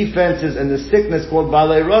defenses, and the sickness called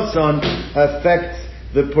Baalei Rason affects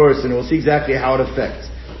the person. We'll see exactly how it affects.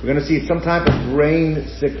 We're going to see some type of brain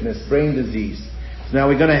sickness, brain disease. So now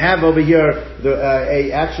we're going to have over here the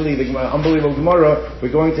unbelievable Gemara.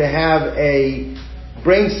 We're going to have a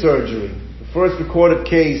brain surgery, the first recorded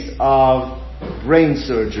case of brain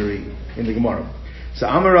surgery in the Gemara. So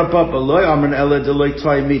that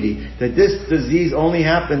this disease only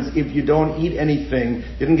happens if you don't eat anything. You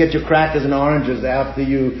didn't get your crackers and oranges after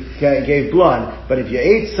you gave blood. But if you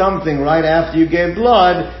ate something right after you gave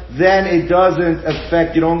blood, then it doesn't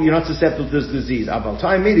affect, you're not susceptible to this disease. But it's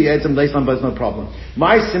no problem.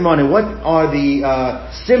 My simone, what are the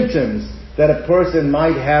symptoms that a person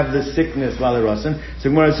might have the sickness, Baalei Rason? So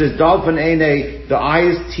Gemara says, Dalpan Eine, the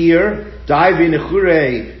eyes tear,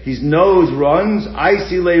 his nose runs,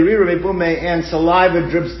 and saliva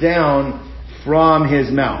drips down from his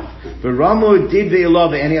mouth.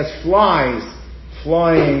 And he has flies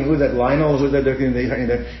flying. Who's that? Lionel? Who's that?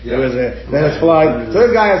 That has flies. So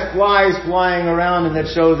this guy has flies flying around, and that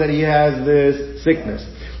shows that he has this sickness.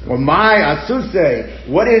 Or my Asuse,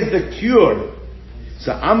 what is the cure?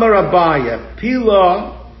 So Amar Abaya,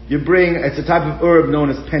 Pila, you bring, it's a type of herb known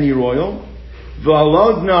as pennyroyal.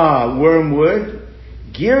 Valodna, wormwood.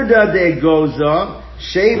 Girda de goza,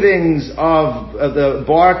 shavings of the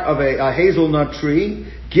bark of a hazelnut tree.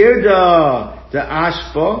 Girda de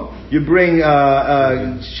ashpa, you bring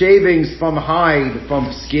shavings from hide,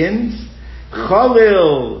 from skins.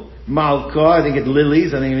 Khalil malka, I think it's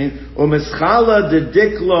lilies, Umeschala de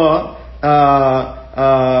dikla,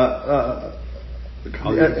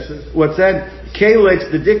 what's that? Calyx,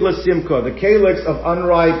 the dikla simka, the calyx of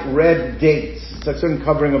unripe red dates. It's a certain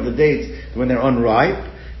covering of the dates when they're unripe.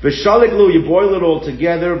 V'shaliklu, you boil it all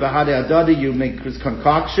together. V'hade adadi, you make this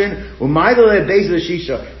concoction. U'maydale base of the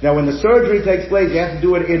shisha. Now, when the surgery takes place, you have to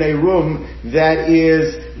do it in a room that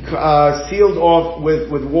is sealed off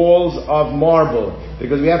with walls of marble,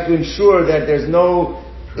 because we have to ensure that there's no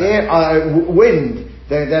wind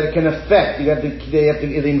that it can affect.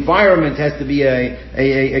 The environment has to be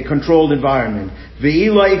a controlled environment.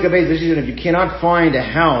 If you cannot find a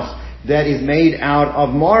house that is made out of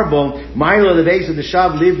marble, the base of the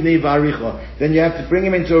shav livni v'aricha, then you have to bring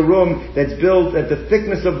him into a room that's built at the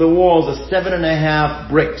thickness of the walls of 7.5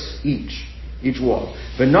 bricks each wall.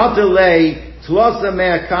 But not delay.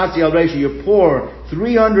 You pour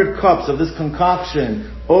 300 cups of this concoction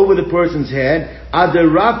over the person's head,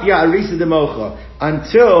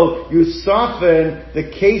 until you soften the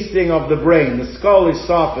casing of the brain. The skull is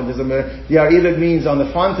softened. Either it means on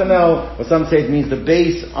the fontanelle, or some say it means the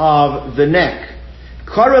base of the neck.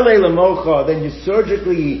 Then you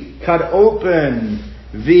surgically cut open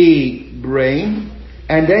the brain,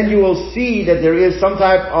 and then you will see that there is some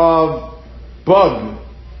type of bug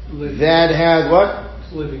that has what?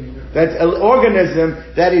 That's an organism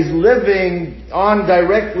that is living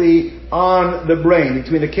directly on the brain,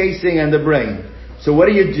 between the casing and the brain. So what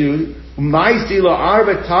do? You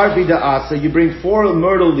bring 4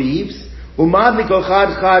 myrtle leaves. You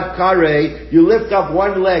lift up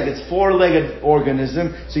one leg. It's 4-legged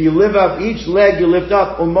organism. So you lift up each leg. You lift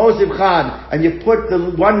up and you put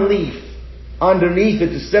the one leaf underneath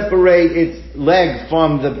it to separate its leg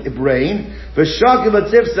from the brain.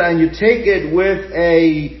 And you take it with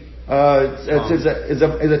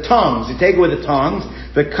the tongs. You take it with the tongs.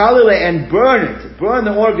 And burn it. Burn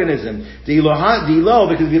the organism.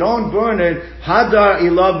 Because if you don't burn it,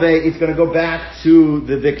 it's going to go back to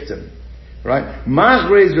the victim. Right?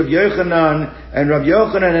 Machriz Rabbi Yochanan, and Rabbi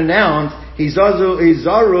Yochanan announced, be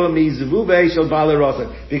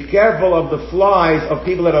careful of the flies of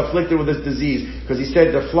people that are afflicted with this disease, because he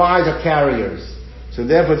said the flies are carriers. So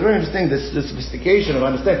therefore, it's very interesting, the sophistication of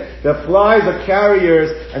understanding. The flies are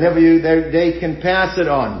carriers, and therefore they can pass it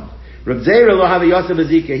on. Reb Zera lo have Yosef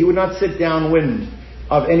Azika. He would not sit downwind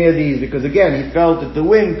of any of these, because again, he felt that the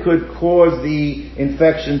wind could cause the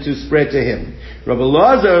infection to spread to him. Rabbi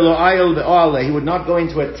Lazar lo ayil be'ale. He would not go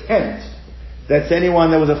into a tent. That's anyone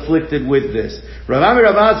that was afflicted with this. They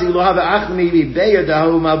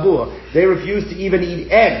refused to even eat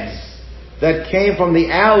eggs that came from the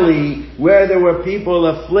alley where there were people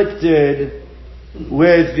afflicted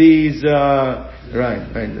with these, right,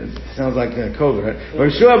 it sounds like COVID, right?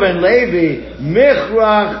 Rashua ben Levi,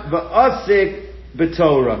 Michrach v'asik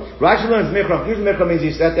b'Torah. Rashi learns Michrach. Usually Michrach means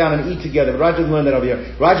you sat down and eat together, but Rashi learned that over here.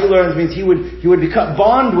 Rashi learns means he would become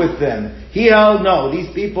bond with them. He held, no, these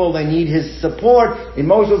people, they need his support,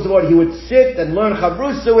 emotional support. He would sit and learn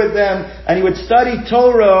Chavrusa with them, and he would study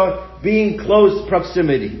Torah, being close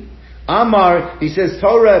proximity. Amar, he says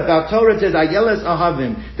about Torah, it says Ayeles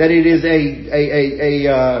Ahavim, that it is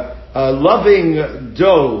a loving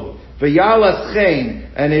doe, V'yalas Chen,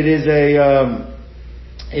 and it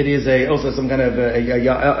is also some kind of a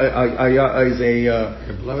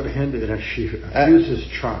beloved hen, and she effuses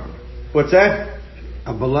charm. What's that?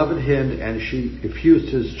 A beloved hen, and she effused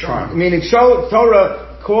his charm. Meaning, Torah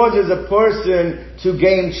causes a person to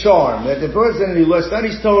gain charm. That the person who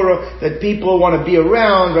studies Torah, that people want to be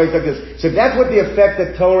around, right? Like this. So if that's what the effect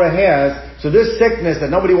that Torah has, so this sickness that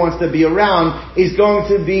nobody wants to be around is going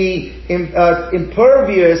to be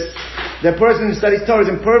impervious. The person who studies Torah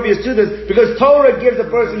is impervious to this, because Torah gives the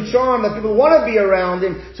person charm that people want to be around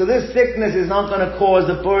him. So this sickness is not going to cause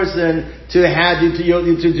the person to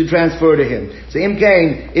transfer to him. So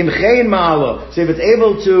imchein ma'alo. So if it's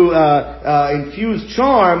able to infuse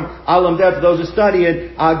charm, alam there for those who study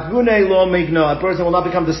it, agune lo migno. A person will not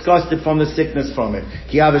become disgusted from the sickness from it.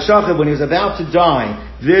 Ki avashachav, when he was about to die,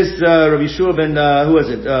 this Rabbi Shua ben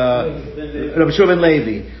Rabbi Shua ben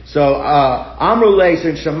Levi. So Amru Lei, so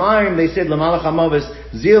in Shemaim they said Lamalach Hamavis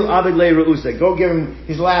Zil Abid Lei Re'usay. Go give him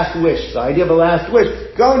his last wish. The idea of a last wish.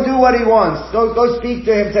 Go and do what he wants. Go speak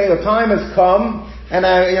to him. Say the time has come, and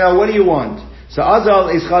what do you want? So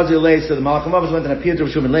Azal is Chazi Lei. So the Malach Hamavis went and appeared to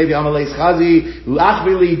Rabbi Shua ben Levi. Amalei is Chazi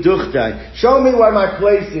Lachvili Duchtai. Show me where my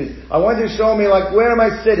place is. I want you to show me where am I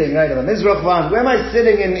sitting? Right, Mizrach Van. Where am I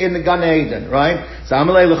sitting in the Gan Eden? Right. So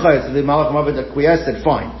Amalei Lechai. So the Malach Hamavis acquiesced. Said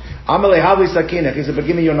fine. Amalei Havli Sakinach. He said, but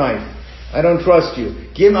give me your knife. I don't trust you.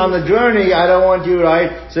 Give on the journey, I don't want you,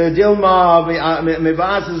 right? So Dilma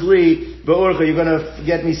Mivas Li Ba'urcha, you're gonna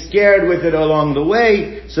get me scared with it along the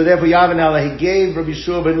way. So therefore Yavin Allah, he gave Rabbi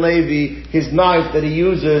Shua ben Levi his knife that he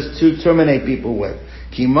uses to terminate people with.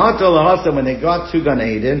 Kimato lahasa, when they got to Gan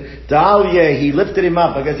Eden, Dalye, he lifted him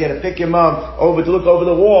up. I guess he had to pick him up to look over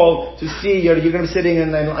the wall to see you're going to be sitting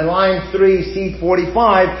in line 3, seat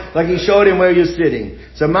 45, like he showed him where you're sitting.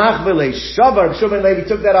 So Machvele, Shavar, Shua ben Levi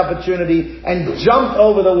took that opportunity and jumped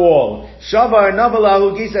over the wall. Shavar,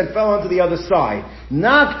 Nabalahu, Gisa, and fell onto the other side.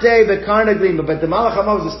 Nakte Bekarnaglim, but the Malach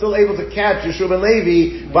HaMos is still able to catch Shua ben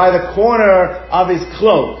Levi by the corner of his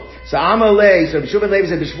cloak. So Amalei, so Shua ben Levi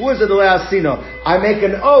said, I make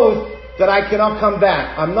an oath that I cannot come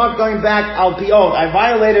back. I'm not going back, I'll be oath. I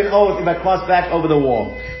violated an oath if I cross back over the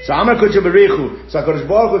wall. So Amar Kutsha Berichu, so HaKadosh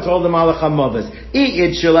Baruch Hu told the Malach HaMavos, if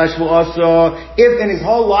in his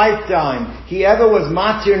whole lifetime he ever was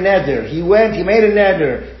matir neder, he made a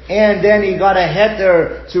neder, and then he got a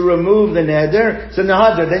heter to remove the neder, so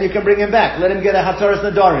nahadar, then you can bring him back. Let him get a hataras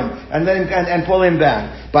nadarim, and then and pull him back.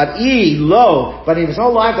 But but in his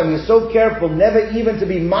whole lifetime he was so careful never even to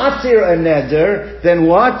be matir a neder, then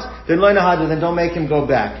what? Then lo nahadar, then don't make him go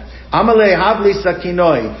back. Amalei havli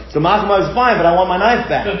sakinoi. So Machma is fine, but I want my knife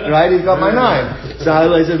back. Right? He's got my knife. So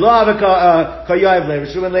he says, Lo avaka kayoyev le.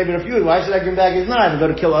 Shimon Levi refused. Why should I give him back his knife and go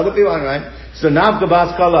to kill other people? Right? So Navka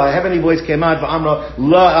Bas Kala, a heavenly voice came out for Amra,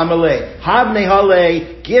 La Amalei. Habne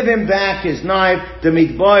Hale, give him back his knife, the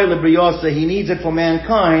mitboy lebriosa, he needs it for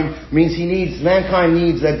mankind, means mankind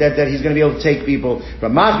needs that he's going to be able to take people.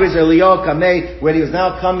 From Machris Eliyahu Kamei, when he was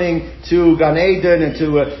now coming to Gan Eden and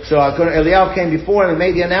so Eliyahu came before and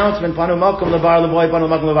made the announcement, Panu Malkum Levar Levoy, Panu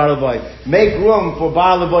Malkum Levar Levoy. Make room for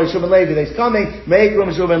Baal Levoy, Shimon Levi, he's coming, make room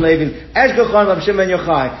for Shimon Levi. Eshkochan Rav Shimon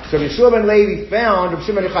Yochai. So Shimon Levi found Rav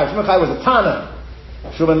Shimon Yochai. Shimon Yochai was a Tana.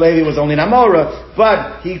 Shimon Levi was only an Amora,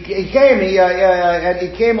 but he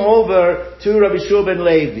came over to Rabbi Shimon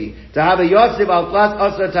Levi to have a Yosef al Plas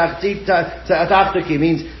Asa Tachtiki.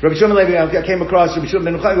 Means Rabbi Shimon Levi came across Rabbi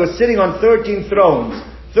Shimon Yochai was sitting on 13 thrones.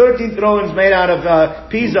 13 thrones made out of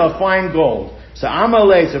pieces of fine gold. So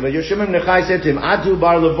Amalei, so Shimon Yochai said to him, Atu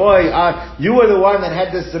bar levoy, you were the one that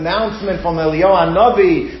had this announcement from Eliyahu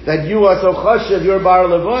Hanavi that you are so chashiv, you're bar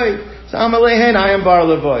levoy. So Amalei hen, I am bar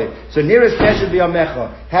levoy. So nearest keshet b'yamecha.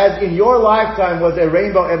 Has in your lifetime was a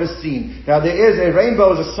rainbow ever seen? Now there is a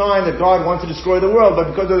rainbow is a sign that God wants to destroy the world, but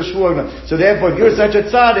because of the shvuah. So therefore, if you're such a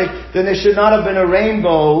tzaddik, then there should not have been a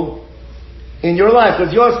rainbow in your life,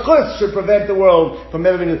 because your chutz should prevent the world from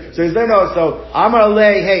ever being. So he's there, no. So Amar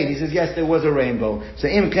Alei, hey, he says yes, there was a rainbow. So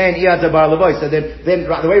Im Kain Iyata Bar Levoy. So then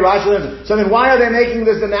the way Rashi learns it. So then why are they making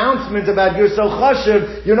this announcement about you're so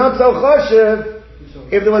chashiv? You're not so chashiv.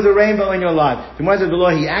 If there was a rainbow in your life. Gemara says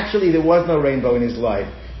there was no rainbow in his life.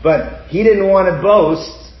 But he didn't want to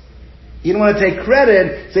boast. He didn't want to take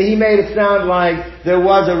credit, so he made it sound like there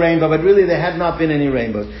was a rainbow, but really there had not been any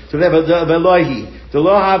rainbows. So there never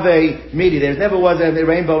was a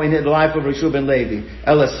rainbow in the life of Rishu ben Levi.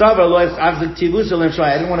 I didn't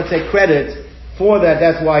want to take credit for that,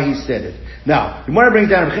 that's why he said it. Now, the Gemara brings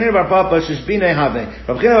down Rav Chinina bar Papa, Shishbinei Have.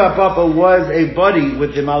 Rav Chinina bar Papa was a buddy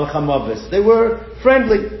with the Malach HaMavis. They were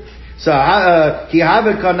friendly. So, when it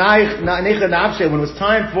was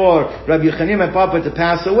time for Rabbi Yochanan bar Papa to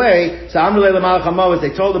pass away, so Amrulei Malach HaMavis, they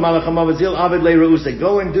told the Malach HaMavis, Zil Avid Le Reusei,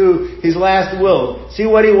 go and do his last will, see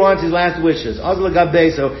what he wants, his last wishes.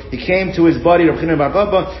 So he came to his buddy Rav Chinina bar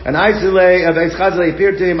Papa, and Aisilei of Eichazle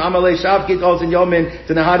appeared to him, Amalei Shavkit also Yomin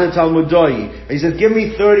to Nahada Talmudoi. He says, give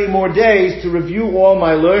me 30 more days to review all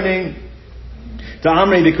my learning. To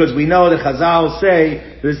Amri, because we know that Chazal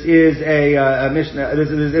say this is a Mishnah.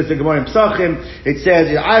 This is the Gemara in Psachim. It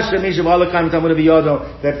says that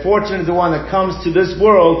fortunate is the one that comes to this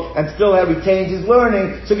world and still retains his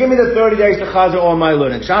learning. So give me the 30 days to Chazal all my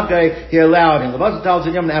learning. Shavkei, he allowed him. After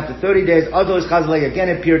 30 days, Adol Chazal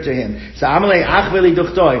again appeared to him. So Amalei Achveli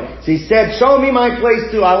Duchtoi. So he said, show me my place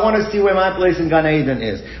too. I want to see where my place in Gan Eden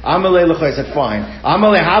is. Amalei L'choi said, fine.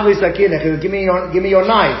 Amalei Havli Sakinech. Give me your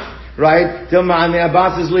knife. Right?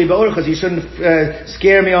 Because you shouldn't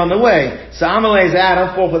scare me on the way. So Amalei said,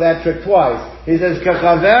 don't fall for that trick twice. He says, you're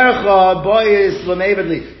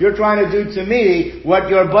trying to do to me what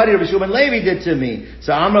your buddy Rabbi Shimon Levi did to me.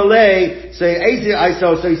 So Amalei so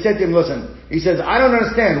he said to him, listen, he says, I don't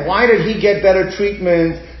understand. Why did he get better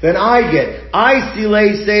treatment than I get?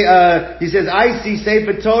 He says, I see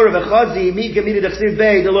Sefer Torah v'chazi mi gemida d'chsiv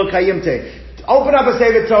bei de lo kayimte. Open up a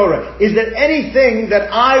Sefer Torah. Is there anything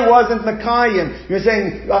that I wasn't Mekayim? You're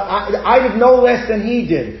saying, I did no less than he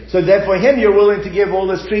did. So that for him you're willing to give all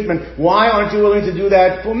this treatment. Why aren't you willing to do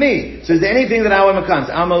that for me? So is there anything that I was Mekayim?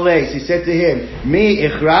 Amalei, he said to him, Mi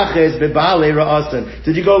ichraches bebale ra'asan.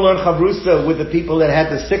 Did you go learn Chavrusa with the people that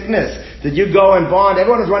had the sickness? Did you go and bond?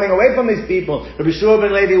 Everyone is running away from these people. Rabbi Shua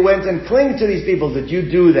ben Levi went and clinged to these people. Did you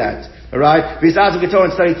do that? Alright? V'yisazu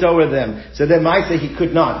Torah and study Torah with them. So then might say he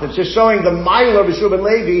could not. It's just showing the mile of Rabbi Ben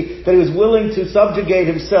Levi that he was willing to subjugate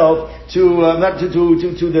himself to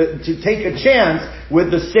take a chance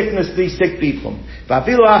with the sickness, these sick people.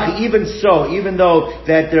 Even so, even though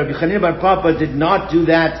that Rabbi Yochanan bar Papa did not do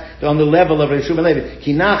that on the level of Rabbi Ben Levi,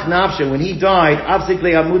 Kinach Nafshe, when he died, a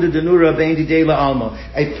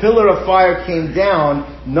pillar of fire came down,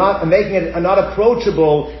 making it not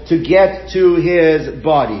approachable to get to his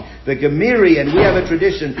body. The Gemiri, and we have a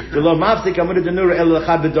tradition, that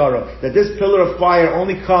this pillar of fire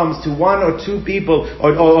only comes to one or two people,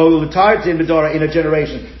 or in a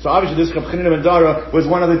generation. So obviously this Rabbi Chanina ben Dara was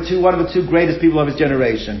one of the two greatest people of his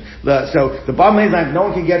generation. So the bottom line is that no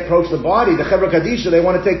one can get approach the body. The Chevra Kadisha, they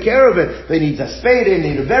want to take care care of it. They need to spade it,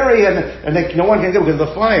 they need to bury him, and no one can do it because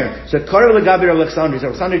of the fire. So Karev L'Gabi Rav Alexander.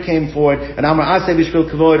 So Alexander came forward, and Amar Aseh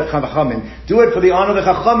Bishvil Kavod Chachamim. Do it for the honor of the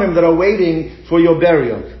Chachamim that are waiting for your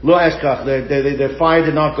burial. Lo Eshkach, the fire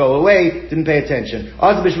did not go away, didn't pay attention.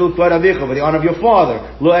 Aseh Bishvil Kavod Avicha, for the honor of your father.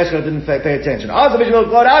 Lo Eshkach, didn't pay attention. Aseh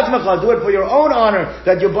Bishvil Kavod Atzmacha, do it for your own honor,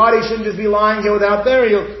 that your body shouldn't just be lying here without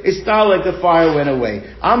burial. Like the fire went away.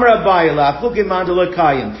 Amar Abaye La'afukim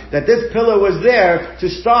Mandalakayim, that this pillar was there to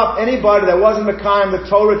stop anybody that wasn't Mekayim the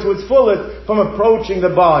Torah to its fullest from approaching the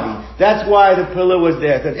body. That's why the pillar was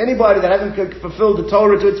there. That anybody that hasn't fulfilled the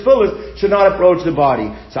Torah to its fullest should not approach the body.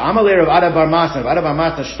 So Amalei of Ada Bar Masna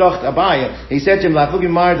shtocht Abaye. He said to him, La'afukim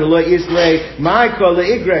Mandalakayim Islay Michael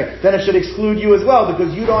Le'igre. Then it should exclude you as well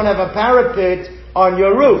because you don't have a parapet on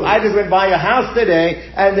your roof. I just went by your house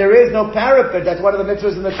today, and there is no parapet. That's one of the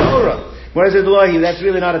mitzvahs in the Torah. Whereas in Elohi, that's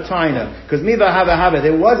really not a taina. Because miva hava,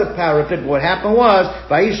 there was a parapet. What happened was,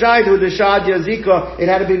 by Ishaidu, the Shad Yazika, it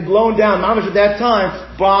had to be blown down, mamash at that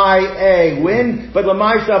time, by a wind, but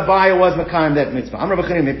Lamaisha Baya was Makayim that mitzvah.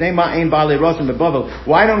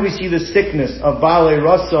 Why don't we see the sickness of Baalei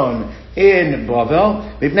Rason in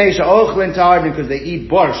Bavel? Because they eat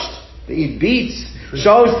borscht, they eat beets.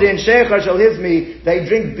 Shostin Shechar Shal Hizmi, they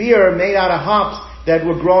drink beer made out of hops that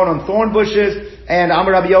were grown on thorn bushes. And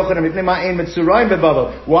Amar Rabbi Yochanan,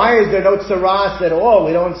 why is there no tsaras at all?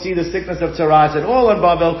 We don't see the sickness of tsaras at all in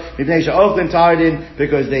Bavel.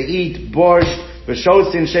 Because they eat borscht,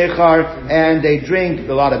 v'shosin shechar, and they drink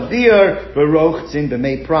a lot of beer, v'rochtzin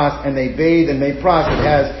b'mei pras, and they bathe in mei pras. It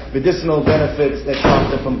has medicinal benefits that stop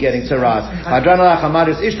them from getting tsaras. Hadran alach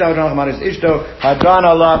hamadir es ishto, hadran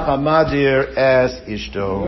alach hamadir es ishto.